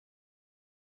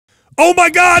Oh my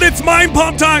God, it's Mind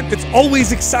Pump time. It's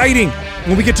always exciting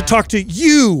when we get to talk to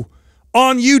you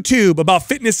on YouTube about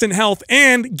fitness and health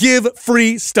and give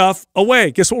free stuff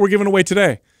away. Guess what we're giving away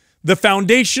today? The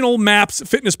foundational MAPS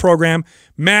fitness program,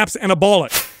 MAPS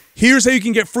Anabolic. Here's how you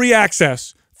can get free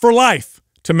access for life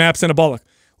to MAPS Anabolic.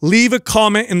 Leave a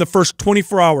comment in the first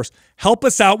 24 hours. Help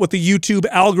us out with the YouTube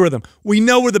algorithm. We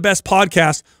know we're the best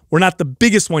podcast. We're not the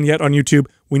biggest one yet on YouTube.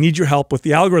 We need your help with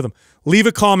the algorithm. Leave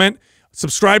a comment.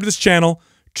 Subscribe to this channel,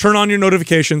 turn on your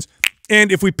notifications,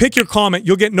 and if we pick your comment,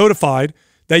 you'll get notified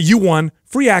that you won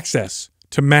free access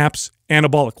to MAPS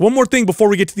Anabolic. One more thing before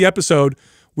we get to the episode,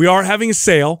 we are having a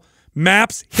sale.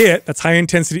 MAPS HIIT, that's high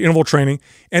intensity interval training,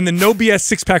 and the No BS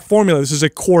six-pack formula, this is a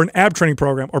core and ab training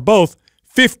program, are both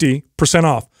 50%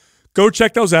 off. Go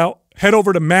check those out. Head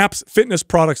over to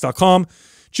mapsfitnessproducts.com.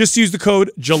 Just use the code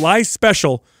July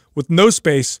Special with no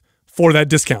space for that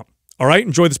discount. All right,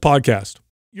 enjoy this podcast.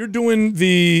 You're doing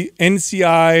the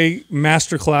NCI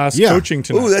masterclass coaching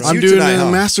tonight. Ooh, that's I'm you doing tonight, a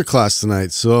huh? masterclass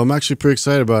tonight, so I'm actually pretty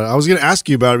excited about it. I was going to ask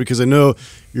you about it because I know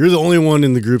you're the only one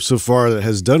in the group so far that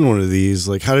has done one of these.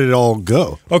 Like, how did it all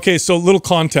go? Okay, so little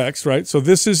context, right? So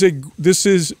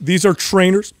these are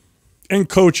trainers and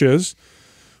coaches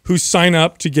who sign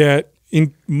up to get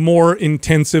more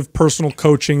intensive personal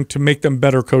coaching to make them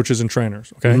better coaches and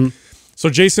trainers. Okay. Mm-hmm. So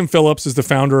Jason Phillips is the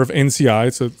founder of NCI.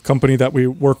 It's a company that we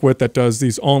work with that does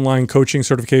these online coaching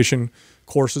certification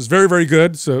courses. Very, very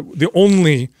good. So the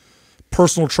only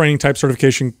personal training type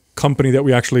certification company that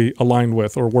we actually aligned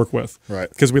with or work with. Right.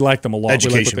 Because we like them a lot.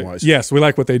 Education-wise. Yes, we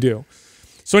like what they do.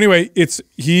 So anyway,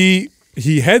 he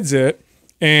heads it,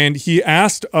 and he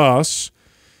asked us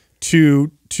to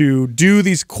do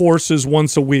these courses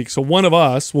once a week. So one of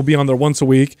us will be on there once a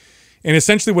week. And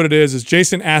essentially what it is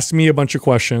Jason asks me a bunch of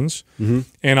questions,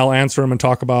 and I'll answer them and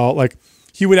talk about, like,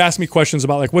 he would ask me questions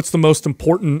about, like, what's the most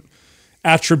important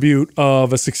attribute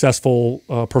of a successful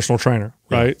personal trainer,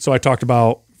 right? Yeah. So I talked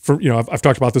about, I've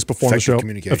talked about this before on the show,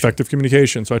 effective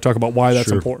communication. So I talk about why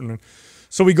that's important. And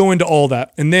so we go into all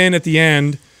that. And then at the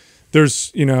end,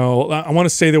 there's, I want to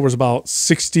say there was about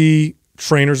 60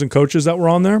 trainers and coaches that were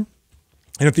on there.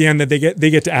 And at the end, they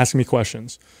get to ask me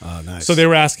questions. Oh, nice. So they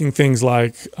were asking things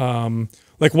like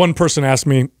one person asked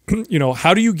me,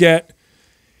 how do you get,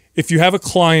 if you have a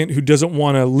client who doesn't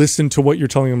want to listen to what you're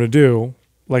telling them to do,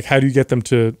 like, how do you get them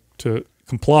to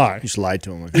comply? You just lied to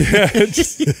them.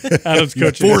 Just Adam's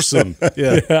coaching. Force them.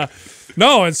 Yeah.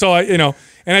 No, and so and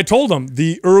I told them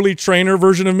the early trainer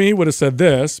version of me would have said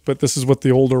this, but this is what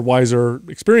the older, wiser,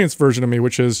 experienced version of me,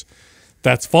 which is,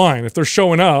 that's fine. If they're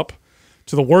showing up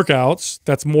to the workouts,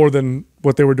 that's more than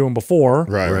what they were doing before.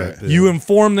 Right. You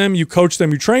inform them, you coach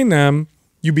them, you train them,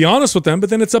 you be honest with them,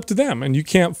 but then it's up to them, and you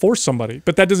can't force somebody.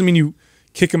 But that doesn't mean you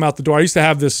kick them out the door. I used to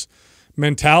have this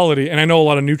mentality, and I know a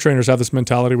lot of new trainers have this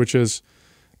mentality, which is,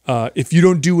 if you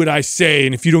don't do what I say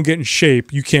and if you don't get in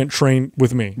shape, you can't train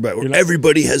with me. Right.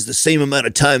 Everybody has the same amount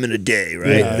of time in a day,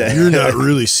 right? Yeah. You're not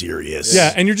really serious.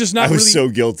 Yeah, and you're just not I was so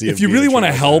guilty If you really want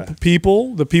to help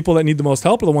people, the people that need the most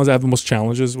help are the ones that have the most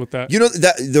challenges with that.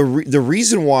 The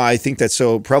reason why I think that's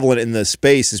so prevalent in the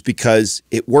space is because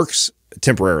it works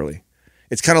temporarily.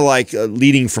 It's kind of like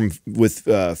leading with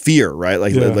fear, right?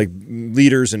 Like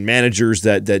leaders and managers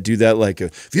that do that. Like,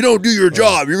 if you don't do your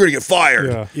job, you're going to get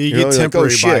fired. Yeah. You get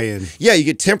temporary buy-in. Yeah, you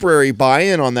get temporary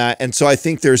buy-in on that. And so I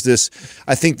think there's this.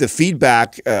 I think the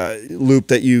feedback loop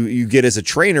that you get as a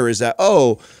trainer is that,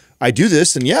 oh, I do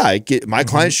this, and yeah, my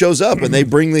client shows up and they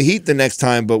bring the heat the next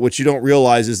time. But what you don't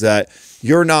realize is that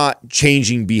you're not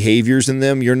changing behaviors in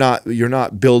them. You're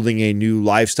not building a new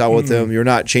lifestyle with them. You're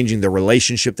not changing the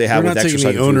relationship they have with exercise. They're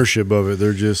not taking the ownership of it.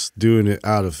 They're just doing it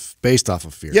based off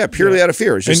of fear. Yeah, purely out of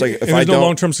fear. It's just like, if there's no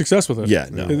long-term success with it. Yeah,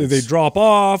 no. They drop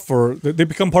off, or they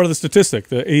become part of the statistic.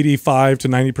 The 85 to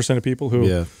 90% of people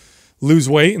who lose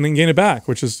weight and then gain it back,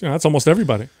 which is, that's almost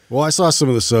everybody. Well, I saw some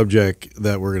of the subject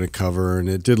that we're going to cover, and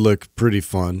it did look pretty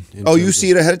fun. Oh, you see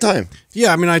it ahead of time?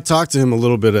 Yeah, I mean, I talked to him a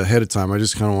little bit ahead of time. I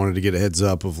just kind of wanted to get a heads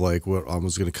up of, like, what I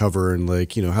was going to cover, and,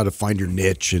 like, how to find your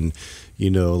niche, and,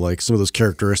 like, some of those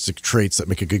characteristic traits that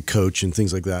make a good coach and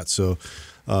things like that. So,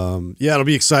 yeah, it'll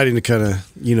be exciting to kind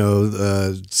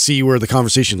of, see where the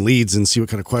conversation leads and see what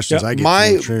kind of questions I get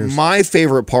from the trainers. My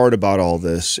favorite part about all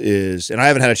this is, and I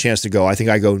haven't had a chance to go, I think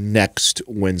I go next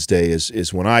Wednesday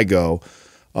is when I go.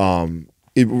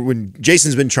 When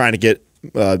Jason's been trying to get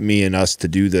me and us to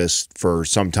do this for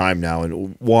some time now,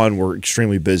 and one, we're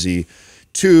extremely busy.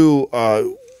 Two,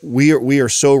 we are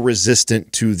so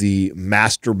resistant to the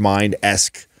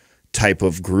mastermind-esque type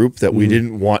of group that we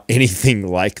didn't want anything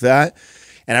like that.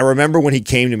 And I remember when he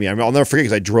came to me, I'll never forget,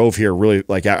 because I drove here really,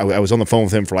 like, I was on the phone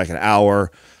with him for like an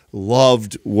hour.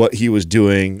 loved what he was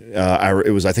doing. I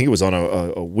think it was on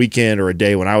a weekend or a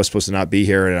day when I was supposed to not be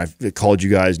here, and I called you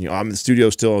guys. And, I'm in the studio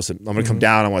still. I said, I'm going to come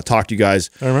down. I want to talk to you guys.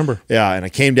 I remember. Yeah, and I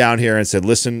came down here and said,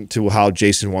 listen to how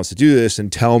Jason wants to do this,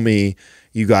 and tell me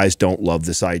you guys don't love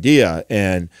this idea.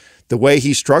 And the way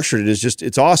he structured it is just,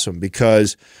 it's awesome,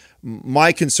 because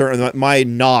my concern, my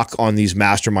knock on these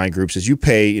mastermind groups is you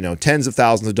pay, tens of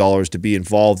thousands of dollars to be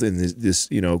involved in this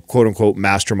quote unquote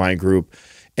mastermind group.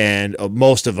 And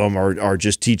most of them are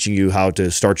just teaching you how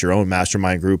to start your own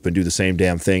mastermind group and do the same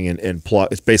damn thing and plug.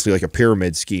 It's basically like a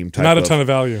pyramid scheme type. Not a ton of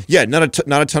value. Yeah, not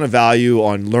a ton of value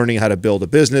on learning how to build a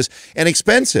business, and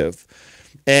expensive.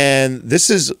 And this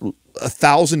is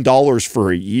 $1,000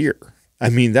 for a year. I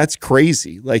mean, that's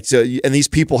crazy. Like, so, and these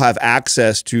people have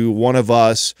access to one of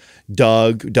us,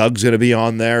 Doug. Doug's going to be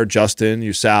on there, Justin,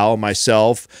 you, Sal,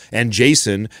 myself, and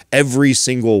Jason every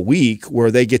single week,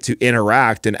 where they get to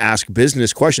interact and ask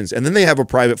business questions. And then they have a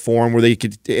private forum where they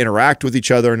could interact with each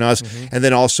other and us, and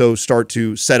then also start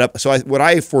to set up. So what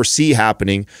I foresee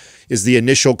happening is the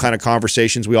initial kind of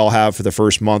conversations we all have for the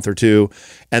first month or two.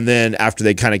 And then after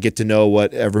they kind of get to know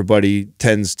what everybody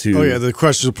tends to. Oh, yeah. The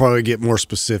questions will probably get more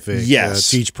specific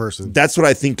yes, to each person. That's what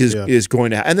I think is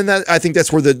going to happen. And then I think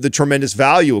that's where the tremendous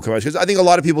value will come out. Because I think a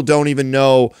lot of people don't even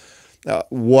know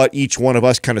what each one of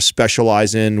us kind of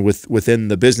specialize in within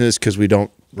the business, because we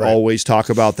don't always talk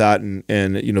about that.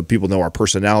 And people know our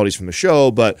personalities from the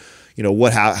show, but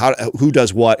who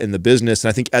does what in the business. And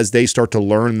I think as they start to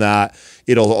learn that,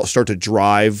 it'll start to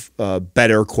drive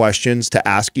better questions to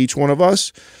ask each one of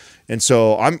us. And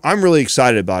so I'm really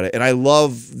excited about it. And I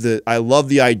love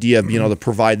the idea of being able to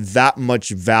provide that much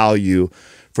value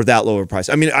for that lower price.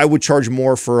 I mean, I would charge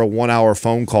more for a 1-hour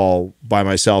phone call by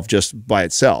myself, just by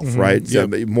itself, right? Yep.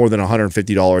 So more than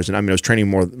 $150. And I mean, I was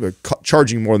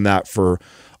charging more than that for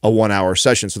a 1-hour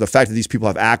session. So the fact that these people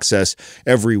have access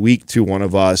every week to one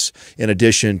of us, in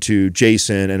addition to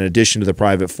Jason, in addition to the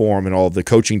private forum and all of the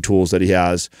coaching tools that he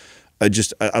has,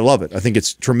 I love it. I think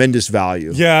it's tremendous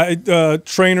value. Yeah,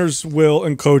 trainers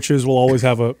and coaches will always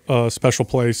have a special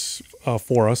place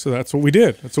for us. So that's what we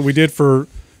did. That's what we did for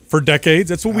decades.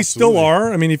 That's what we still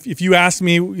are. I mean, if you ask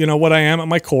me, what I am at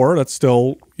my core, that's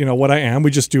still, what I am.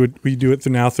 We just do it. We do it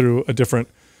now through a different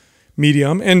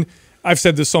medium. And I've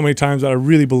said this so many times that I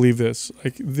really believe this.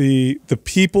 Like the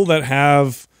people that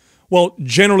have, well,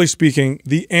 generally speaking,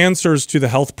 the answers to the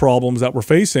health problems that we're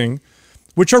facing,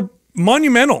 which are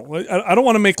monumental. I don't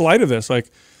want to make light of this.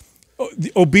 Like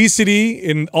the obesity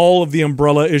and all of the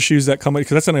umbrella issues that come, because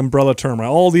that's an umbrella term, right?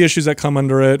 All the issues that come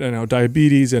under it,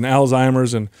 diabetes and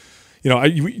Alzheimer's, and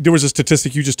there was a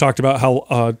statistic you just talked about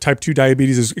how type 2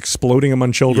 diabetes is exploding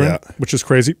among children, which is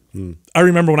crazy. I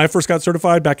remember when I first got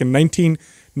certified back in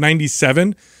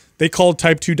 1997, they called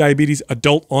type 2 diabetes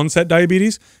adult onset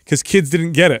diabetes because kids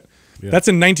didn't get it. That's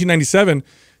in 1997.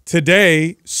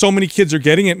 Today, so many kids are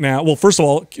getting it now. Well, first of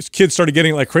all, kids started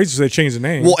getting it like crazy, so they changed the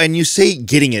name. Well, and you say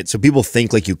getting it, so people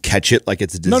think like you catch it like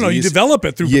it's a disease. No, you develop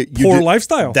it through poor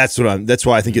lifestyle. That's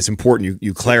why I think it's important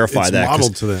you clarify that.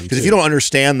 Modeled to them. Because if you don't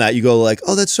understand that, you go like,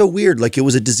 oh, that's so weird. Like it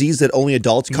was a disease that only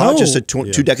adults caught just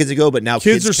 2 decades ago, but now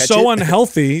kids are so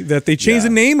unhealthy that they changed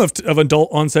the name of adult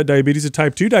onset diabetes to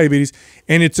type 2 diabetes,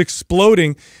 and it's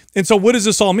exploding. And so what does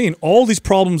this all mean? All these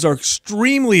problems are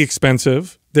extremely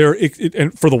expensive.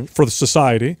 And for the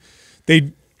society,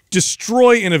 they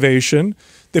destroy innovation.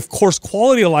 Of course,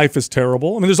 quality of life is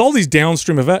terrible. I mean, there's all these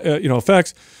downstream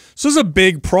effects. So this is a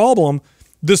big problem.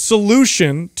 The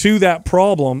solution to that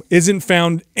problem isn't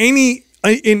found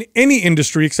in any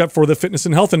industry except for the fitness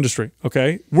and health industry.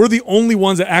 Okay, we're the only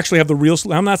ones that actually have the real.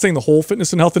 I'm not saying the whole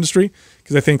fitness and health industry,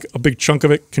 because I think a big chunk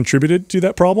of it contributed to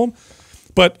that problem.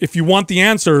 But if you want the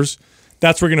answers,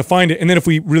 that's where you're going to find it. And then if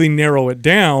we really narrow it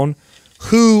down,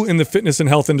 who in the fitness and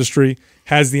health industry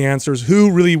has the answers?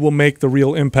 Who really will make the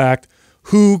real impact?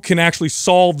 Who can actually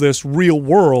solve this real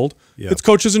world? It's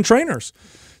coaches and trainers.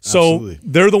 So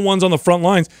they're the ones on the front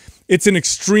lines. It's an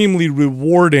extremely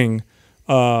rewarding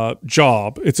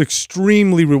job. It's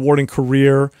extremely rewarding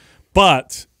career,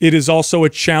 but it is also a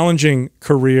challenging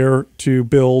career to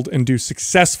build and do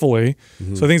successfully.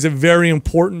 So I think it's very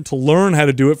important to learn how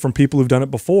to do it from people who've done it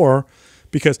before,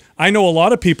 because I know a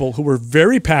lot of people who were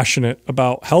very passionate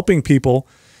about helping people.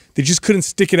 they just couldn't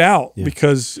stick it out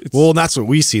because it's, well, and that's what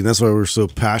we see. And that's why we're so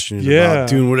passionate about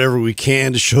doing whatever we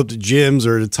can to show up to gyms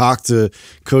or to talk to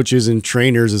coaches and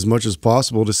trainers as much as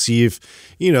possible to see if,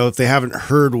 you know, if they haven't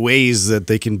heard ways that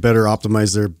they can better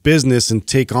optimize their business and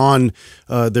take on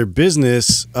their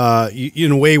business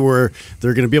in a way where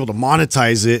they're going to be able to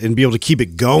monetize it and be able to keep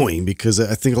it going. Because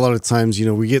I think a lot of times, you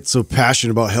know, we get so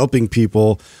passionate about helping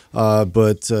people,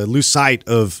 but lose sight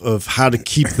of how to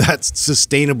keep that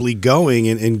sustainably going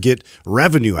and get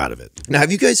revenue out of it. Now,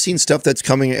 have you guys seen stuff that's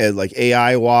coming like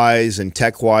AI wise and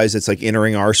tech wise that's like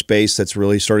entering our space that's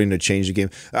really starting to change the game?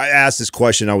 I asked this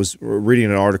question. I was reading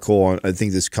an article on, I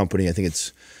think this company, I think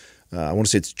it's I want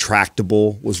to say it's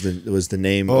Tractable was the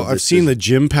name. Oh, I've seen the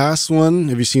Gym Pass one.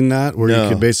 Have you seen that? Where you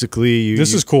could basically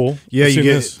this is cool. Yeah, you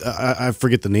get I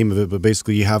forget the name of it, but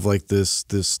basically you have like this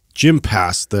Gym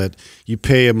Pass that you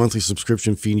pay a monthly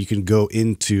subscription fee and you can go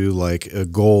into like a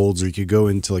Golds, or you could go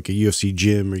into like a UFC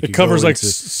gym, or you it covers like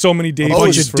so many days. A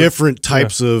bunch of different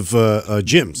types of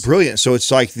gyms. Brilliant. So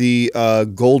it's like the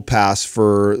Gold Pass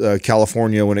for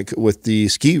California with the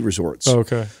ski resorts. Oh,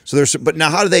 okay. So but now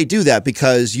how do they do that?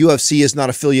 Because UFC is not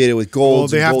affiliated with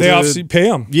Golds. Well, they obviously pay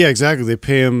them. Yeah, exactly. They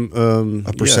pay them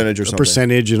a percentage or something. A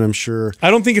percentage, and I'm sure.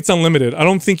 I don't think it's unlimited. I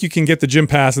don't think you can get the Gym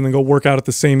Pass and then go work out at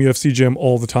the same UFC gym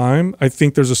all the time. I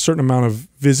think there's a certain amount of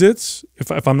visits,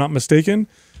 if I'm not mistaken.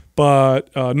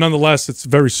 But nonetheless, it's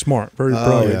very smart, very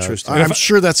brilliant. Interesting. I'm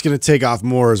sure that's going to take off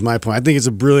more, is my point. I think it's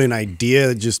a brilliant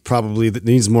idea. It just probably that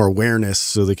needs more awareness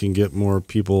so they can get more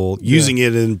people using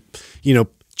it, and, you know,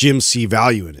 gyms see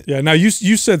value in it. Yeah. Now you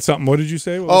said something. What did you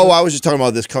say? I was just talking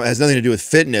about this. It has nothing to do with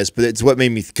fitness, but it's what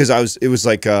made me, because it was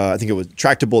like I think it was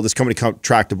Tractable. This company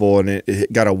Tractable, and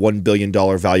it got a $1 billion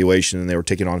valuation, and they were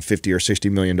taking on $50 or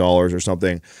 $60 million or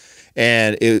something.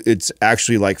 And it's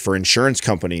actually like for insurance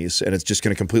companies, and it's just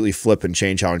going to completely flip and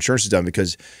change how insurance is done,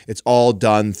 because it's all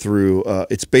done through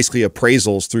it's basically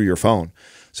appraisals through your phone.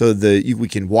 So we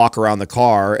can walk around the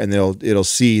car and it'll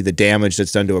see the damage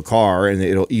that's done to a car, and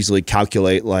it'll easily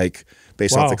calculate, like,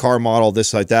 based off the car model,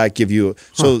 this, like that, give you.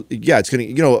 So yeah, it's going to,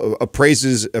 you know,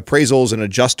 appraisals and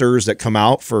adjusters that come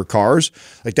out for cars.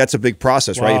 Like, that's a big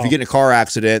process, right? If you get in a car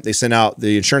accident,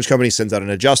 the insurance company sends out an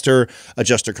adjuster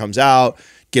comes out,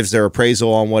 gives their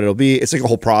appraisal on what it'll be. It's like a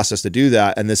whole process to do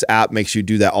that. And this app makes you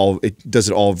do that it does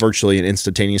it all virtually and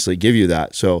instantaneously give you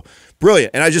that. So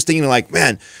brilliant. And I was just thinking, like,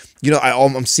 man, you know,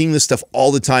 I'm seeing this stuff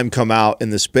all the time come out in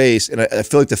the space, and I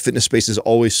feel like the fitness space is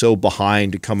always so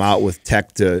behind to come out with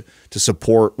tech to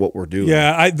support what we're doing.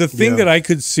 Yeah, the thing that I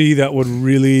could see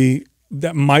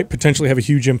that might potentially have a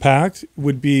huge impact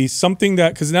would be something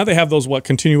that, because now they have those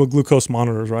continual glucose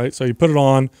monitors, right? So you put it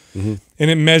on, and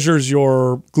it measures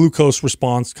your glucose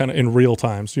response kind of in real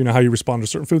time. So you know how you respond to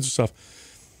certain foods and stuff.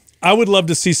 I would love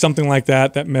to see something like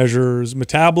that measures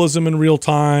metabolism in real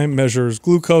time, measures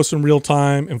glucose in real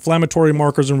time, inflammatory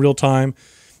markers in real time.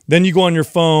 Then you go on your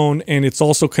phone, and it's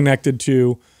also connected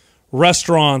to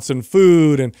restaurants and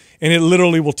food, and it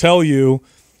literally will tell you,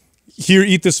 here,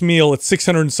 eat this meal. It's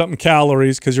 600 and something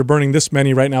calories because you're burning this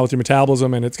many right now with your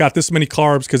metabolism, and it's got this many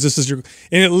carbs because this is and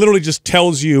it literally just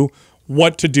tells you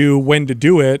what to do, when to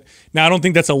do it. Now, I don't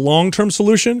think that's a long-term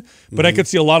solution, but I could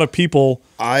see a lot of people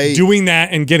doing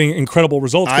that and getting incredible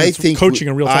results. I think coaching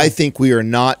in real time. I think we are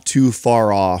not too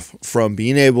far off from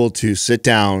being able to sit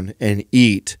down and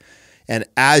eat, and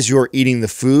as you're eating the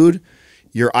food,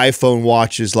 your iPhone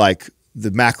watch is like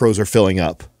the macros are filling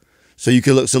up. So you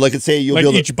can look. So like, let's say you'll be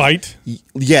able to each bite.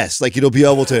 Yes, like it'll be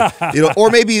able to,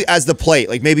 or maybe as the plate.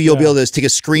 Like maybe you'll be able to take a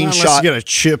screenshot. Unless you get a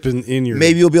chip in your.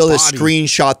 Maybe you'll be able to body.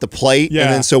 Screenshot the plate, and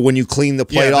then so when you clean the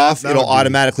plate off, it'll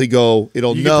automatically go.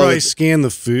 It'll you know. You can probably scan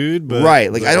the food, but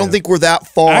right. Like I don't think we're that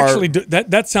far. Actually,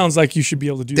 that sounds like you should be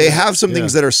able to do. They have some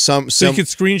things that are so you could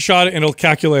screenshot it and it'll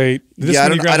calculate. I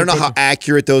don't know how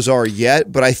accurate those are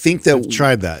yet, but I think that I've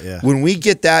tried that. Yeah. When we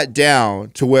get that down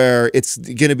to where it's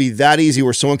going to be that easy,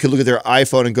 where someone could look at their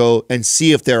iPhone and go and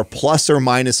see if they're plus or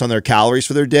minus on their calories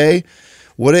for their day.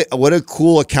 What a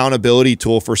cool accountability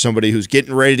tool for somebody who's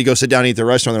getting ready to go sit down and eat at the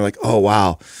restaurant. They're like, oh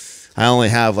wow, I only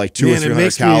have like 200 or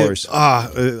 300 calories.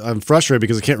 I'm frustrated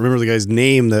because I can't remember the guy's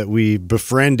name that we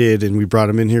befriended and we brought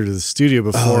him in here to the studio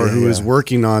before, who was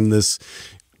working on this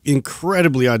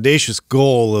incredibly audacious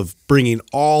goal of bringing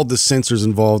all the sensors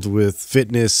involved with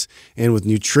fitness and with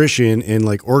nutrition and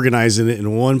like organizing it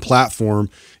in one platform,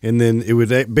 and then it would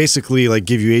basically like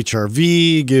give you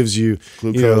HRV, gives you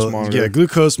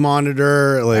glucose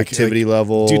monitor, like activity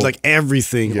level, dude, like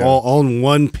everything all in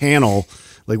one panel.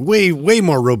 Like way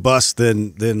more robust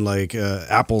than like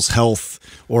Apple's Health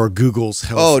or Google's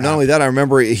Health. Oh, not only that, I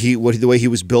remember the way he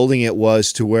was building it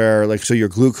was to where, like, so your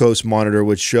glucose monitor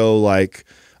would show like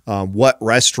what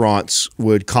restaurants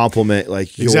would complement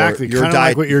like your Exactly, your kind of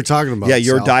like what you're talking about. Yeah,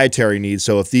 your Sal. dietary needs.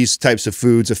 So if these types of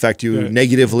foods affect you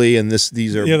negatively, and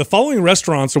these are the following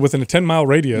restaurants are within a 10-mile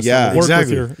radius. Yeah, that would work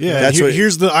Exactly. with your, Yeah, That's what-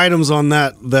 here's the items on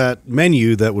that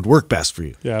menu that would work best for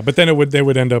you. yeah. But then they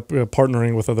would end up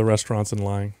partnering with other restaurants and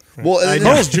lying. Right? well, and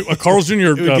then, Carl's Jr.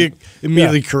 It would get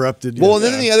immediately corrupted. well, and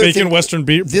then the other bacon thing, Western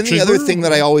beef. then the other thing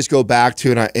that I always go back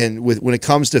to, and when it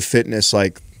comes to fitness,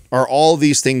 like, are all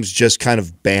these things just kind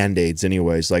of band-aids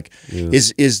anyways? Like,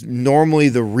 is normally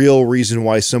the real reason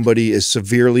why somebody is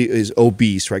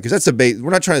obese, right? Because that's we're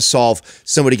not trying to solve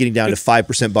somebody getting down to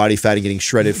 5% body fat and getting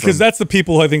shredded from. because that's the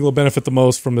people who I think will benefit the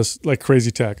most from this like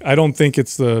crazy tech. I don't think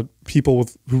it's the people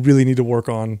who really need to work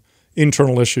on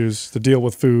internal issues to deal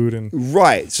with food and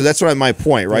Right. So that's what my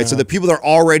point, right? So the people that are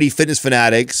already fitness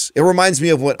fanatics, it reminds me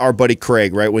of what our buddy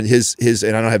Craig, right? When his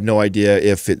and I don't have no idea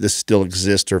if this still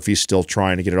exists or if he's still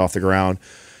trying to get it off the ground.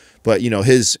 But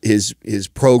his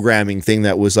programming thing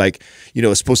that was like, it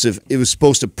was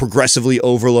supposed to progressively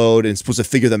overload and supposed to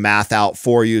figure the math out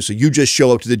for you. So you just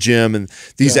show up to the gym and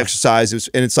these exercises,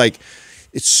 and it's like,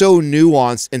 it's so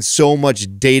nuanced and so much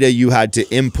data you had to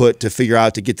input to figure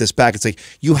out to get this back. It's like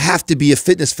you have to be a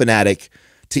fitness fanatic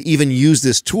to even use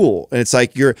this tool, and it's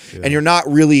like you're not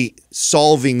really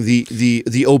solving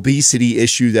the obesity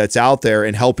issue that's out there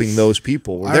and helping those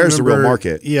people. There's the real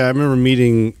market. Yeah, I remember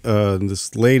meeting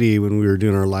this lady when we were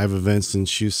doing our live events, and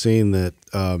she was saying that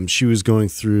she was going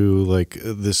through like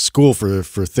this school for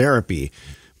therapy,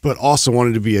 but also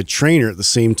wanted to be a trainer at the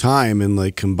same time and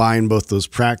like combine both those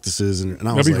practices. And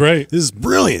I was That'd be great. This is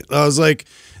brilliant. I was like,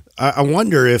 I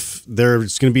wonder if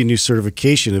there's going to be a new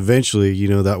certification eventually,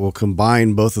 that will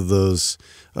combine both of those,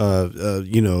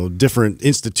 different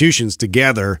institutions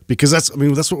together, because that's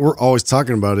what we're always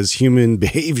talking about is human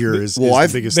behavior is the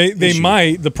biggest they issue.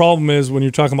 might. The problem is when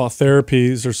you're talking about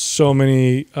therapies, there's so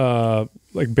many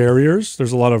like barriers.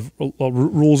 There's a lot of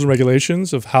rules and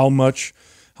regulations of how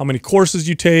many courses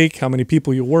you take, how many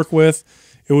people you work with.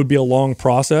 It would be a long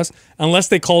process unless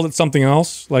they called it something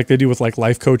else, like they do with like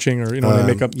life coaching, or they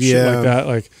make up shit like that.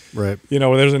 Like, right.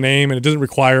 Where there's a name and it doesn't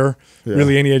require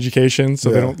really any education. So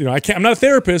they don't. I'm not a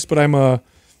therapist, but I'm a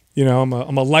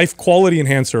life quality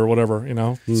enhancer or whatever.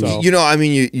 So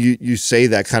you say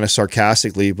that kind of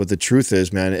sarcastically, but the truth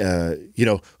is, man,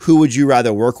 who would you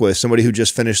rather work with? Somebody who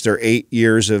just finished their 8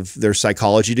 years of their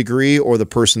psychology degree, or the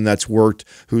person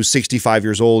who's 65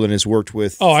 years old and has worked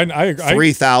with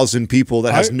 3,000 people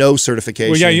that has no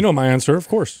certification? Well, yeah, my answer, of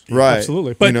course, right?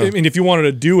 Absolutely. But I mean, if you wanted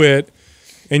to do it,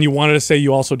 and you wanted to say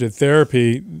you also did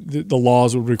therapy, the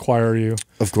laws would require you,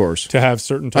 of course, to have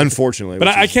certain types unfortunately. But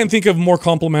I can't think of more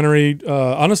complementary.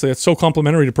 Honestly, it's so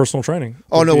complementary to personal training.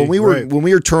 Oh no, when we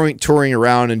were touring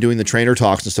around and doing the trainer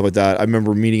talks and stuff like that, I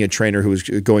remember meeting a trainer who was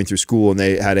going through school, and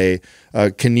they had a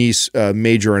kines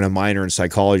major and a minor in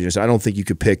psychology. And I said, I don't think you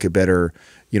could pick a better.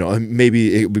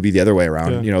 Maybe it would be the other way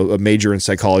around. Yeah. A major in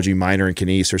psychology, minor in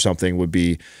kines or something would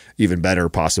be even better,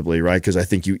 possibly, right? Because I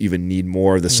think you even need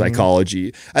more of the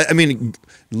psychology. I mean,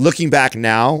 looking back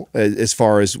now, as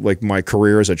far as like my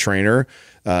career as a trainer,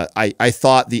 I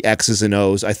thought the X's and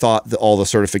O's, I thought all the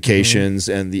certifications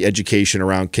and the education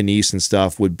around kines and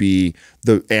stuff would be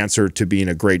the answer to being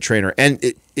a great trainer. And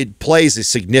it plays a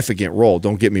significant role,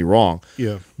 don't get me wrong.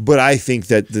 Yeah. But I think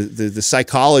that the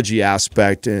psychology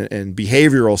aspect and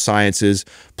behavioral sciences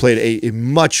played a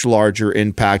much larger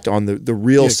impact on the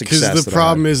real success. Because the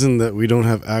problem isn't that we don't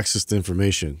have access to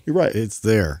information. You're right. It's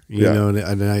there, you know,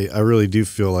 and I really do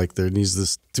feel like there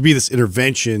needs to be this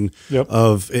intervention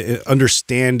of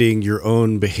understanding your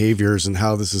own behaviors and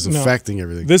how this is affecting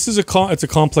everything. This is it's a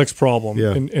complex problem,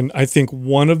 Yeah. and I think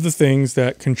one of the things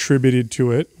that contributed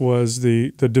to it was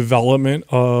the development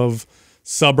of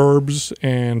suburbs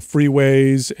and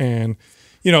freeways, and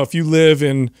if you live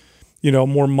in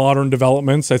more modern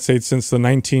developments, I'd say since the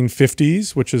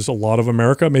 1950s, which is a lot of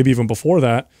America, maybe even before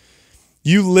that.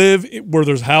 You live where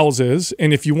there's houses,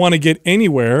 and if you want to get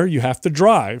anywhere, you have to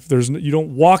drive. You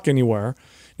don't walk anywhere.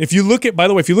 If you look at, by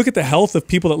the way, if you look at the health of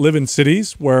people that live in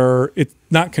cities where it's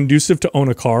not conducive to own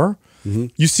a car,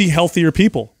 you see healthier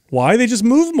people. Why? They just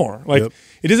move more. Like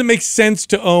it doesn't make sense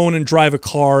to own and drive a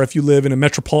car if you live in a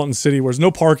metropolitan city where there's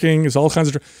no parking, there's all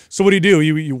kinds of. So what do?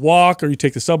 You walk, or you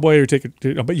take the subway, or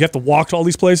but you have to walk to all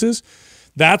these places.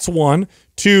 That's one.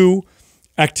 Two.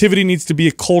 Activity needs to be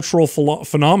a cultural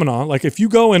phenomenon. Like if you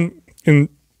go in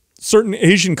certain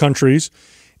Asian countries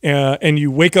and you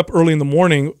wake up early in the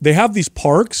morning, they have these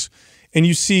parks, and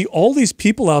you see all these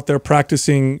people out there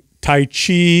practicing Tai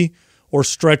Chi or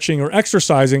stretching or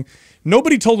exercising.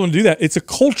 Nobody told them to do that. It's a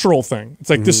cultural thing. It's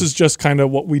like, this is just kind of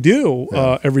what we do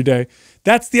every day.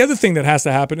 That's the other thing that has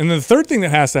to happen. And then the third thing that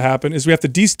has to happen is we have to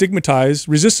destigmatize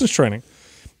resistance training,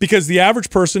 because the average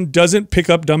person doesn't pick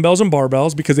up dumbbells and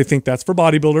barbells because they think that's for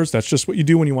bodybuilders. That's just what you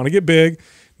do when you want to get big,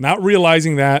 not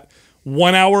realizing that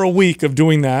 1 hour a week of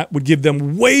doing that would give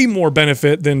them way more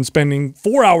benefit than spending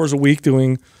 4 hours a week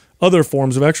doing other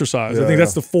forms of exercise. I think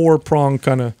that's the four-pronged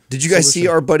kind of. Did you guys see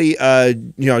our buddy,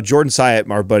 Jordan Syatt,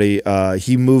 our buddy,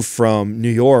 he moved from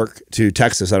New York to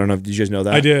Texas. I don't know. Did you guys know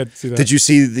that? I did see that. Did you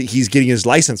see that he's getting his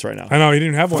license right now? I know, he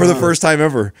didn't have one. For the first time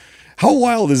ever. How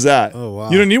wild is that? Oh, wow.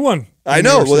 You don't need one. I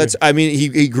know. Well,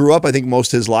 he grew up, I think,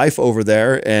 most of his life over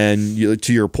there. And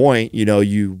to your point,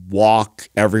 you walk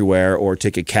everywhere or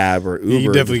take a cab or Uber. You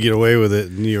can definitely get away with it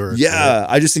in New York. Yeah.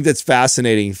 I just think that's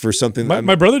fascinating for something.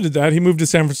 My brother did that. He moved to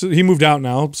San Francisco. He moved out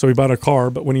now, so he bought a car.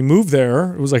 But when he moved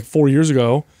there, it was like 4 years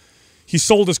ago, he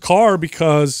sold his car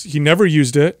because he never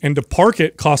used it. And to park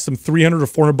it cost him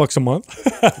 $300 or $400 a month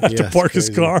to park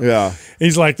his car. Yeah. And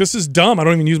he's like, this is dumb. I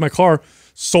don't even use my car.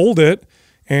 Sold it.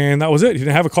 And that was it. He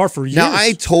didn't have a car for years. Now,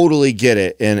 I totally get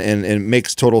it, and it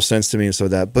makes total sense to me and so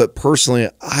that. But personally,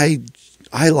 I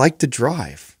like to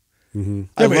drive. Yeah,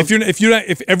 but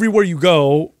if everywhere you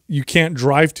go, you can't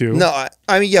drive to. No,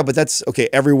 I mean, yeah, but that's okay.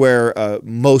 Everywhere,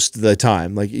 most of the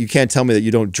time. Like, you can't tell me that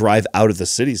you don't drive out of the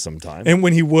city sometime. And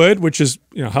when he would, which is,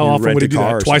 how often would he do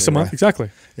that? Twice a month, right? Exactly.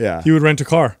 Yeah, he would rent a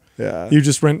car. Yeah, you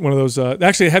just rent one of those.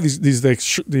 Actually, I have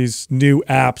these new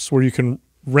apps where you can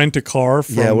rent a car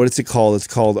from, what is it called? It's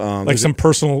called like some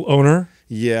personal owner.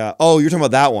 Yeah. Oh, you're talking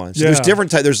about that one. So there's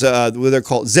different types. There's what they're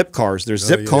called zip cars. There's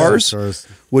zip cars,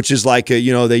 which is like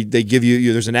they give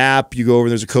you there's an app. You go over,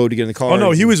 there's a code to get in the car. Oh no,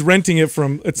 he was renting it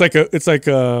from. It's like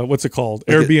what's it called?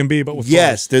 Like Airbnb, but with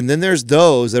cars. Then there's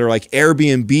those that are like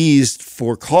Airbnbs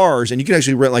for cars, and you can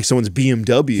actually rent like someone's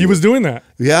BMW. He was doing that.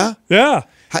 Yeah. Yeah.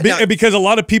 Because a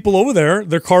lot of people over there,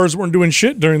 their cars weren't doing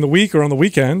shit during the week or on the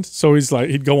weekend. So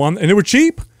he'd go on, and they were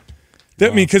cheap.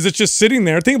 Because it's just sitting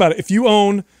there. Think about it. If you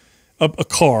own a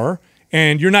car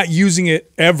and you're not using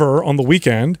it ever on the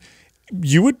weekend,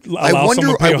 you would allow someone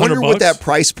to pay $100. I wonder what that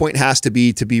price point has to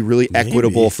be really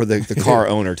equitable for the car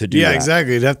owner to do that. Yeah,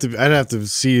 exactly. I'd have to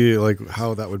see like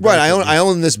how that would. Right. I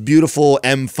own this beautiful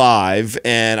M5,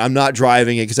 and I'm not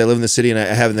driving it because I live in the city and I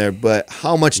have it there. But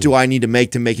how much do I need to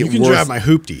make it you worth? You can drive my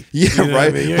hoopty. Yeah, right.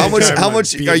 I mean? How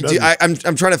much?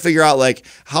 I'm trying to figure out like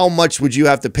how much would you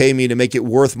have to pay me to make it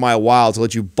worth my while to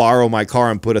let you borrow my car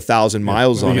and put 1,000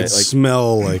 miles on it? Like,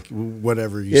 smell like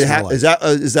whatever you smell like. Is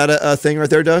that a thing right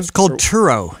there, Doug? It's called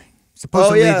Turo.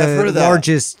 Supposedly the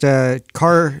largest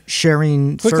car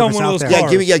sharing service on one out of those there.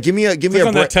 cars. Give me a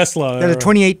on that Tesla. Got a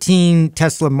 2018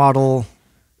 Tesla Model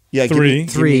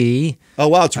 3. Oh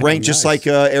wow, it's ranked just like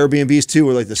Airbnbs too,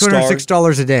 or like the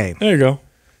 $206 a day. There you go.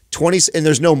 20, and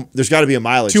there's got to be a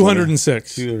mileage.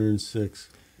 206. 206.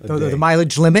 The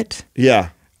mileage limit. Yeah.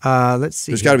 Let's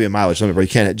see. There's got to be a mileage limit, but you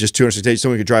can't just 206.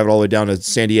 Someone could drive it all the way down to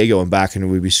San Diego and back, and it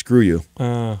would be screw you.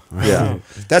 Yeah,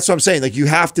 that's what I'm saying. Like you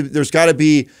have to. There's got to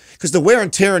be, because the wear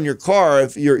and tear on your car.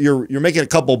 If you're making a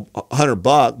couple $100,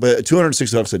 but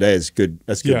 $206 a day is good.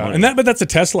 That's good. Yeah, money. but that's a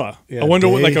Tesla. Yeah, I wonder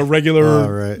what like a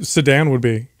regular sedan would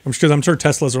be. Because I'm sure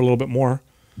Teslas are a little bit more.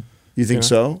 You think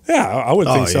so? Yeah, I would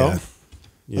think so.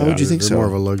 Yeah. Why would you think so? More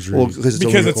of a luxury. Well,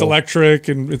 because it's electric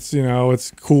and it's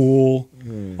it's cool.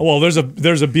 Well, there's a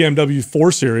BMW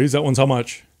 4 Series. That one's how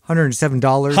much? $107.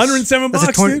 $107. That's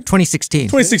a 2016.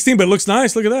 2016, but it looks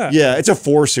nice. Look at that. Yeah, it's a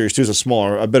 4 Series too. It's a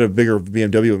smaller. I bet a bigger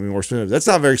BMW would be more expensive. That's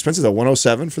not very expensive though.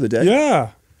 107 for the day.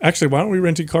 Yeah. Actually, why don't we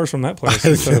rent cars from that place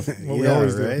instead of what we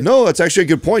always do? No, that's actually a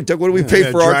good point, Doug. What do we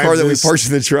pay for our car that we parked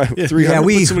in the drive? 300. Yeah,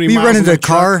 we rented a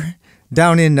car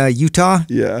down in Utah.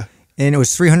 Yeah. And it was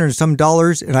 $300 and some,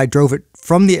 and I drove it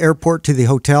from the airport to the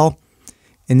hotel,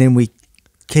 and then we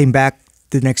came back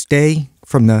the next day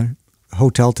from the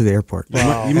hotel to the airport.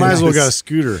 Wow. You might as well got a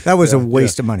scooter. That was a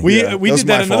waste of money. We did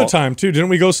that another time too, didn't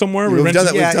we? Go somewhere. We've done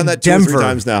that. We've done that 2 or 3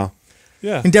 times now.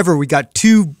 Yeah, in Denver, we got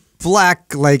 2 black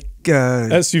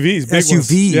SUVs, big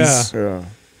SUVs. Yeah.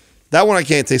 That one I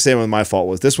can't say was my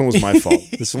fault. This one was my fault.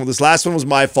 This last one was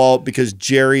my fault because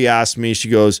Jerry asked me. She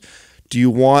goes, do you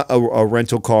want a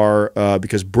rental car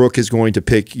because Brooke is going to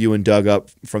pick you and Doug up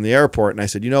from the airport? And I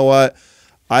said, you know what?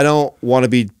 I don't want to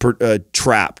be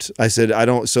trapped. I said, I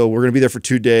don't. So we're going to be there for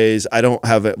 2 days. I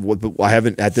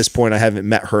haven't at this point. I haven't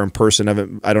met her in person.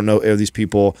 I don't know any of these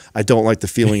people. I don't like the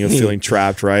feeling of feeling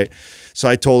trapped. Right. So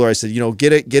I told her, I said,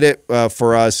 get it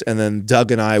for us, and then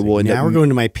Doug and I will end up. Now we're going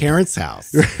to my parents'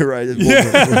 house. Right.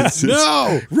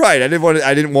 No. Right. I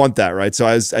didn't want that. Right. So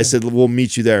I said we'll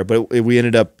meet you there, but we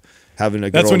ended up having a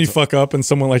good That's when old you fuck up and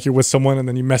someone like you're with someone and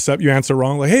then you mess up, you answer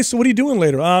wrong. Like, hey, so what are you doing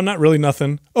later? Not really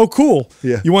nothing. Oh, cool.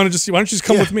 Yeah. Why don't you just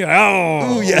come with me? Oh,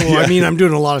 I mean, I'm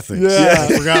doing a lot of things. yeah.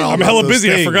 I forgot all I'm about hella those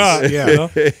busy. I things. forgot.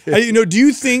 Yeah. Do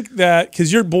you think that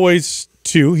because your boy's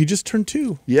 2, he just turned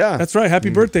 2. Yeah. That's right. Happy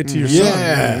birthday to your Yeah. son.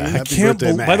 I Happy can't.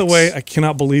 birthday, By the Max. way, I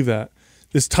cannot believe that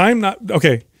this time. Not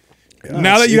okay.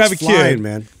 Now that it's- you have a it's flying, kid,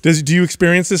 man. do you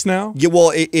experience this now? Yeah,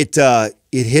 well, it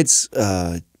hits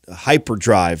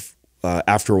hyperdrive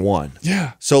after 1.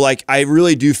 Yeah. So like I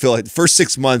really do feel like the first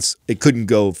 6 months it couldn't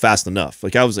go fast enough.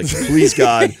 Like I was like, please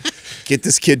God, get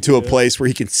this kid to a place where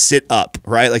he can sit up,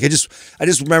 right? Like I just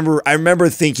remember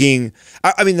thinking,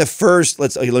 I mean the first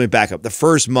let me back up. The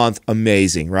first month,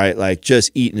 amazing, right? Like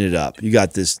just eating it up. You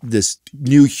got this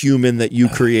new human that you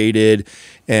created,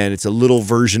 and it's a little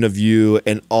version of you,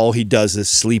 and all he does is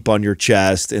sleep on your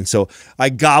chest. And so I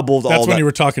gobbled all that. That's when you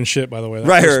were talking shit, by the way. that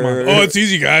Right, first right, month. right. Oh, it's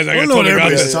easy, guys. I don't got know what totally got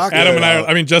everybody's this. talking Adam and about.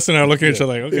 I, Justin and I are looking at each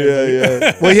other like, okay.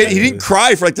 Yeah. Well, he didn't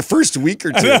cry for like the first week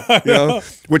or two, you know.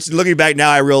 Which looking back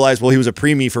now, I realized, well, he was a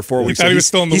preemie for 4 weeks. thought he was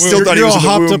still in the he womb. still thought he You're was all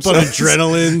in the hopped womb, up on so-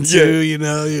 adrenaline too, you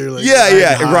know. You're like,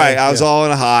 Yeah, high. right. I was Yeah. all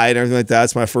in a high and everything like that.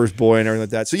 It's my first boy and everything like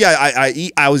that. So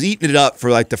yeah, I was eating it up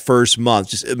for like the first month,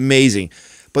 just amazing.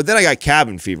 But then I got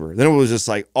cabin fever. Then it was just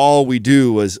like all we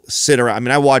do was sit around. I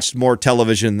mean, I watched more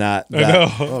television that I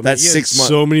know. Oh, that he had 6 months.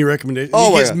 So many recommendations. Oh,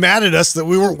 he my gets God. mad at us that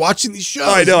we weren't watching these shows.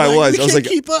 Oh, I know I Like, was. we I was can't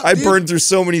like, keep up, I dude. burned through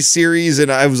so many series,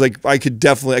 and I was like, I could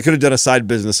have done a side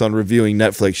business on reviewing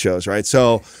Netflix shows, right?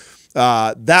 So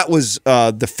that was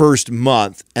the first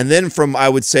month, and then from I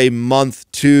would say month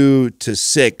 2 to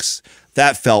 6,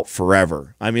 that felt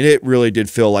forever. I mean, it really did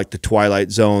feel like the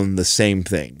Twilight Zone, the same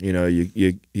thing. You know,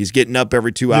 he's getting up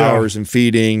every 2 hours and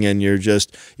feeding, and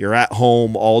you're at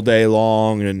home all day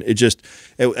long, and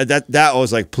that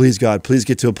was like, please God, please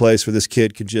get to a place where this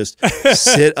kid could just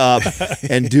sit up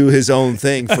and do his own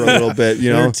thing for a little bit,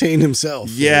 you know, entertain himself.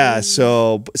 Yeah.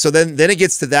 So then it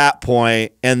gets to that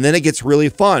point, and then it gets really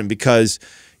fun because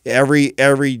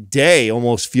every day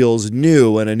almost feels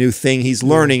new and a new thing he's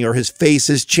learning, or his face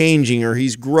is changing, or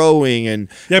he's growing. And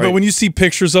But when you see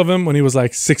pictures of him when he was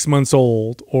like 6 months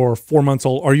old or 4 months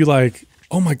old, are you like,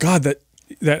 oh my God, that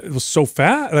was so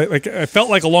fast? Like I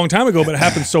felt like a long time ago, but it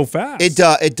happened so fast.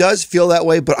 it does feel that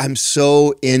way, but I'm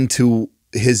so into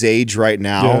his age right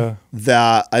now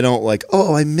that I don't like,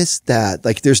 oh, I missed that.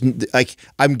 Like there's like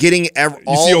I'm getting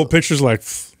you see old pictures like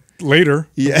later.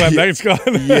 Yeah, That's gone.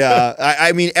 Yeah,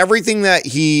 I mean everything that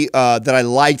he that I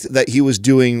liked that he was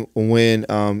doing when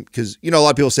because you know a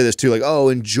lot of people say this too, like, oh,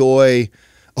 enjoy.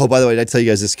 Oh, by the way, did I tell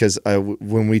you guys this? Because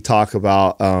when we talk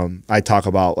about, I talk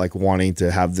about like wanting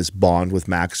to have this bond with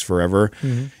Max forever,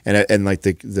 and like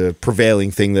the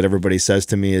prevailing thing that everybody says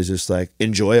to me is just like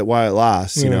enjoy it while it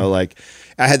lasts. You know, like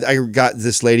I got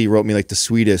this lady wrote me like the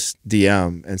sweetest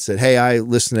DM and said, hey, I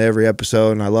listen to every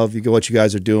episode and I love what you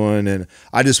guys are doing, and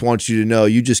I just want you to know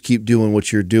you just keep doing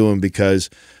what you're doing because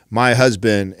my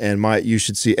husband and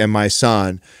my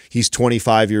son, he's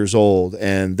 25 years old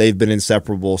and they've been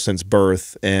inseparable since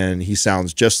birth, and he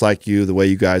sounds just like you, the way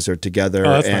you guys are together. Oh,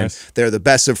 that's and nice. They're the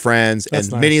best of friends. That's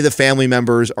and nice. many of the family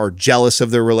members are jealous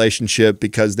of their relationship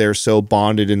because they're so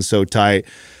bonded and so tight.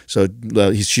 So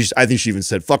I think she even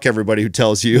said, fuck everybody who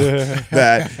tells you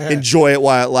that enjoy it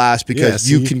while it lasts,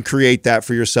 because you can create that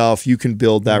for yourself. You can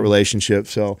build that relationship.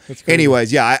 So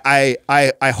anyways, yeah,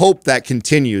 I hope that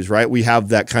continues, right? We have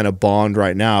that kind of bond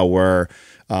right now where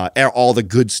all the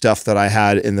good stuff that I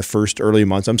had in the first early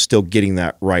months, I'm still getting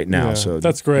that right now. Yeah, So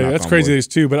that's great. knock That's on crazy that wood. he's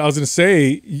 2. But I was going to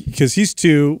say, because he's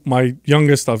 2, my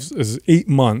youngest is 8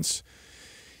 months.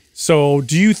 So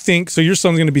do you think, so your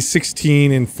son's going to be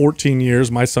 16 in 14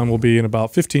 years. My son will be in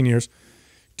about 15 years.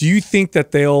 Do you think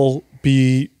that they'll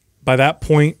be, by that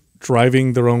point,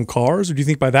 driving their own cars? Or do you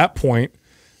think by that point,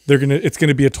 it's going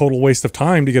to be a total waste of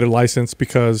time to get a license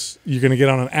because you're going to get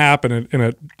on an app and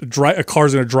a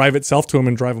car's going to drive itself to them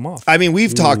and drive them off? I mean,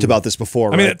 we've talked about this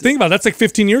before. I mean, right? think about it, that's like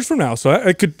 15 years from now. So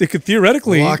it could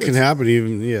theoretically. A lot can happen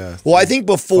even, Well, I think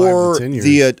before 5 to 10 years.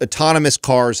 the autonomous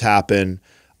cars happen,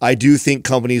 I do think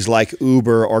companies like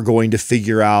Uber are going to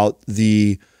figure out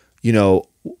the,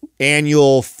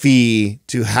 annual fee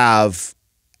to have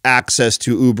access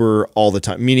to Uber all the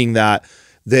time, meaning that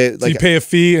So you pay a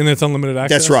fee and it's unlimited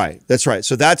access? That's right.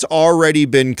 So that's already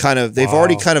been they've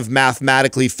already kind of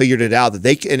mathematically figured it out that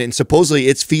they can, and supposedly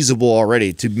it's feasible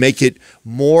already to make it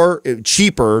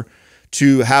cheaper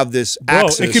to have this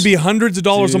access. It could be hundreds of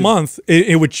dollars a month.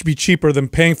 It would be cheaper than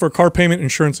paying for a car payment,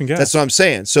 insurance, and gas. That's what I'm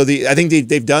saying. So I think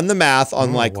they've done the math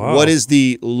on what is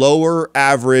the lower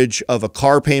average of a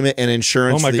car payment and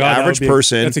insurance for the average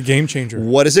person. That's a game changer.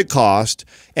 What does it cost?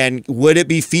 And would it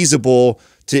be feasible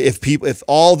if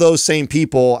all those same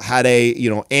people had a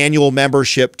annual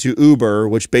membership to Uber,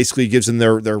 which basically gives them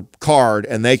their card,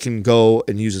 and they can go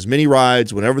and use as many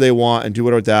rides whenever they want and do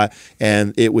whatever with that,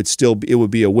 and it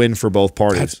would be a win for both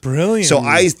parties. That's brilliant. So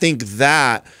I think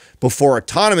that before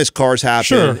autonomous cars happen,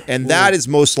 Sure. and that is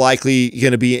most likely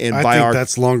going to be in I by think our.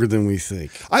 that's longer than we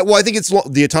think. I think it's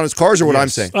the autonomous cars are what I'm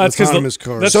saying. That's 'cause Autonomous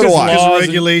cars. that's So do 'cause I. Because laws and-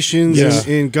 regulations Yeah.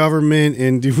 in government,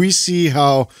 and do we see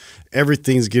how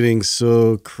everything's getting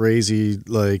so crazy,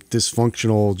 like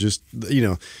dysfunctional?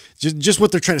 Just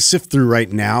what they're trying to sift through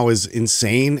right now is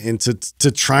insane. And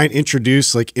to try and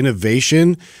introduce like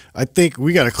innovation, I think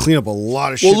we got to clean up a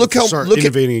lot of shit. Well, start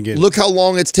innovating again. Look how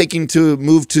long it's taking to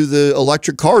move to the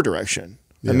electric car direction.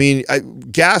 I mean,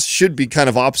 gas should be kind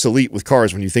of obsolete with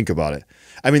cars when you think about it.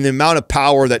 I mean, the amount of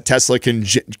power that Tesla can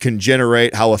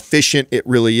generate, how efficient it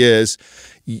really is.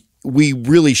 We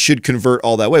really should convert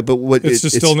all that way, but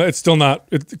it's still not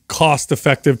cost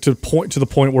effective to the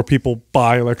point where people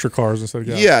buy electric cars instead of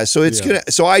gas. Yeah, so it's gonna.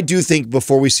 So I do think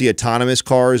before we see autonomous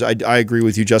cars, I agree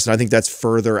with you, Justin. I think that's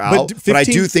further out, but I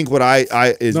do think what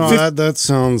that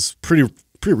sounds pretty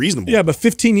reasonable. Yeah, but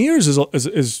 15 years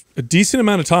is a decent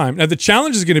amount of time. Now the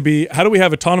challenge is going to be, how do we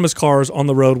have autonomous cars on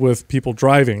the road with people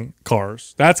driving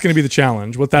cars? That's going to be the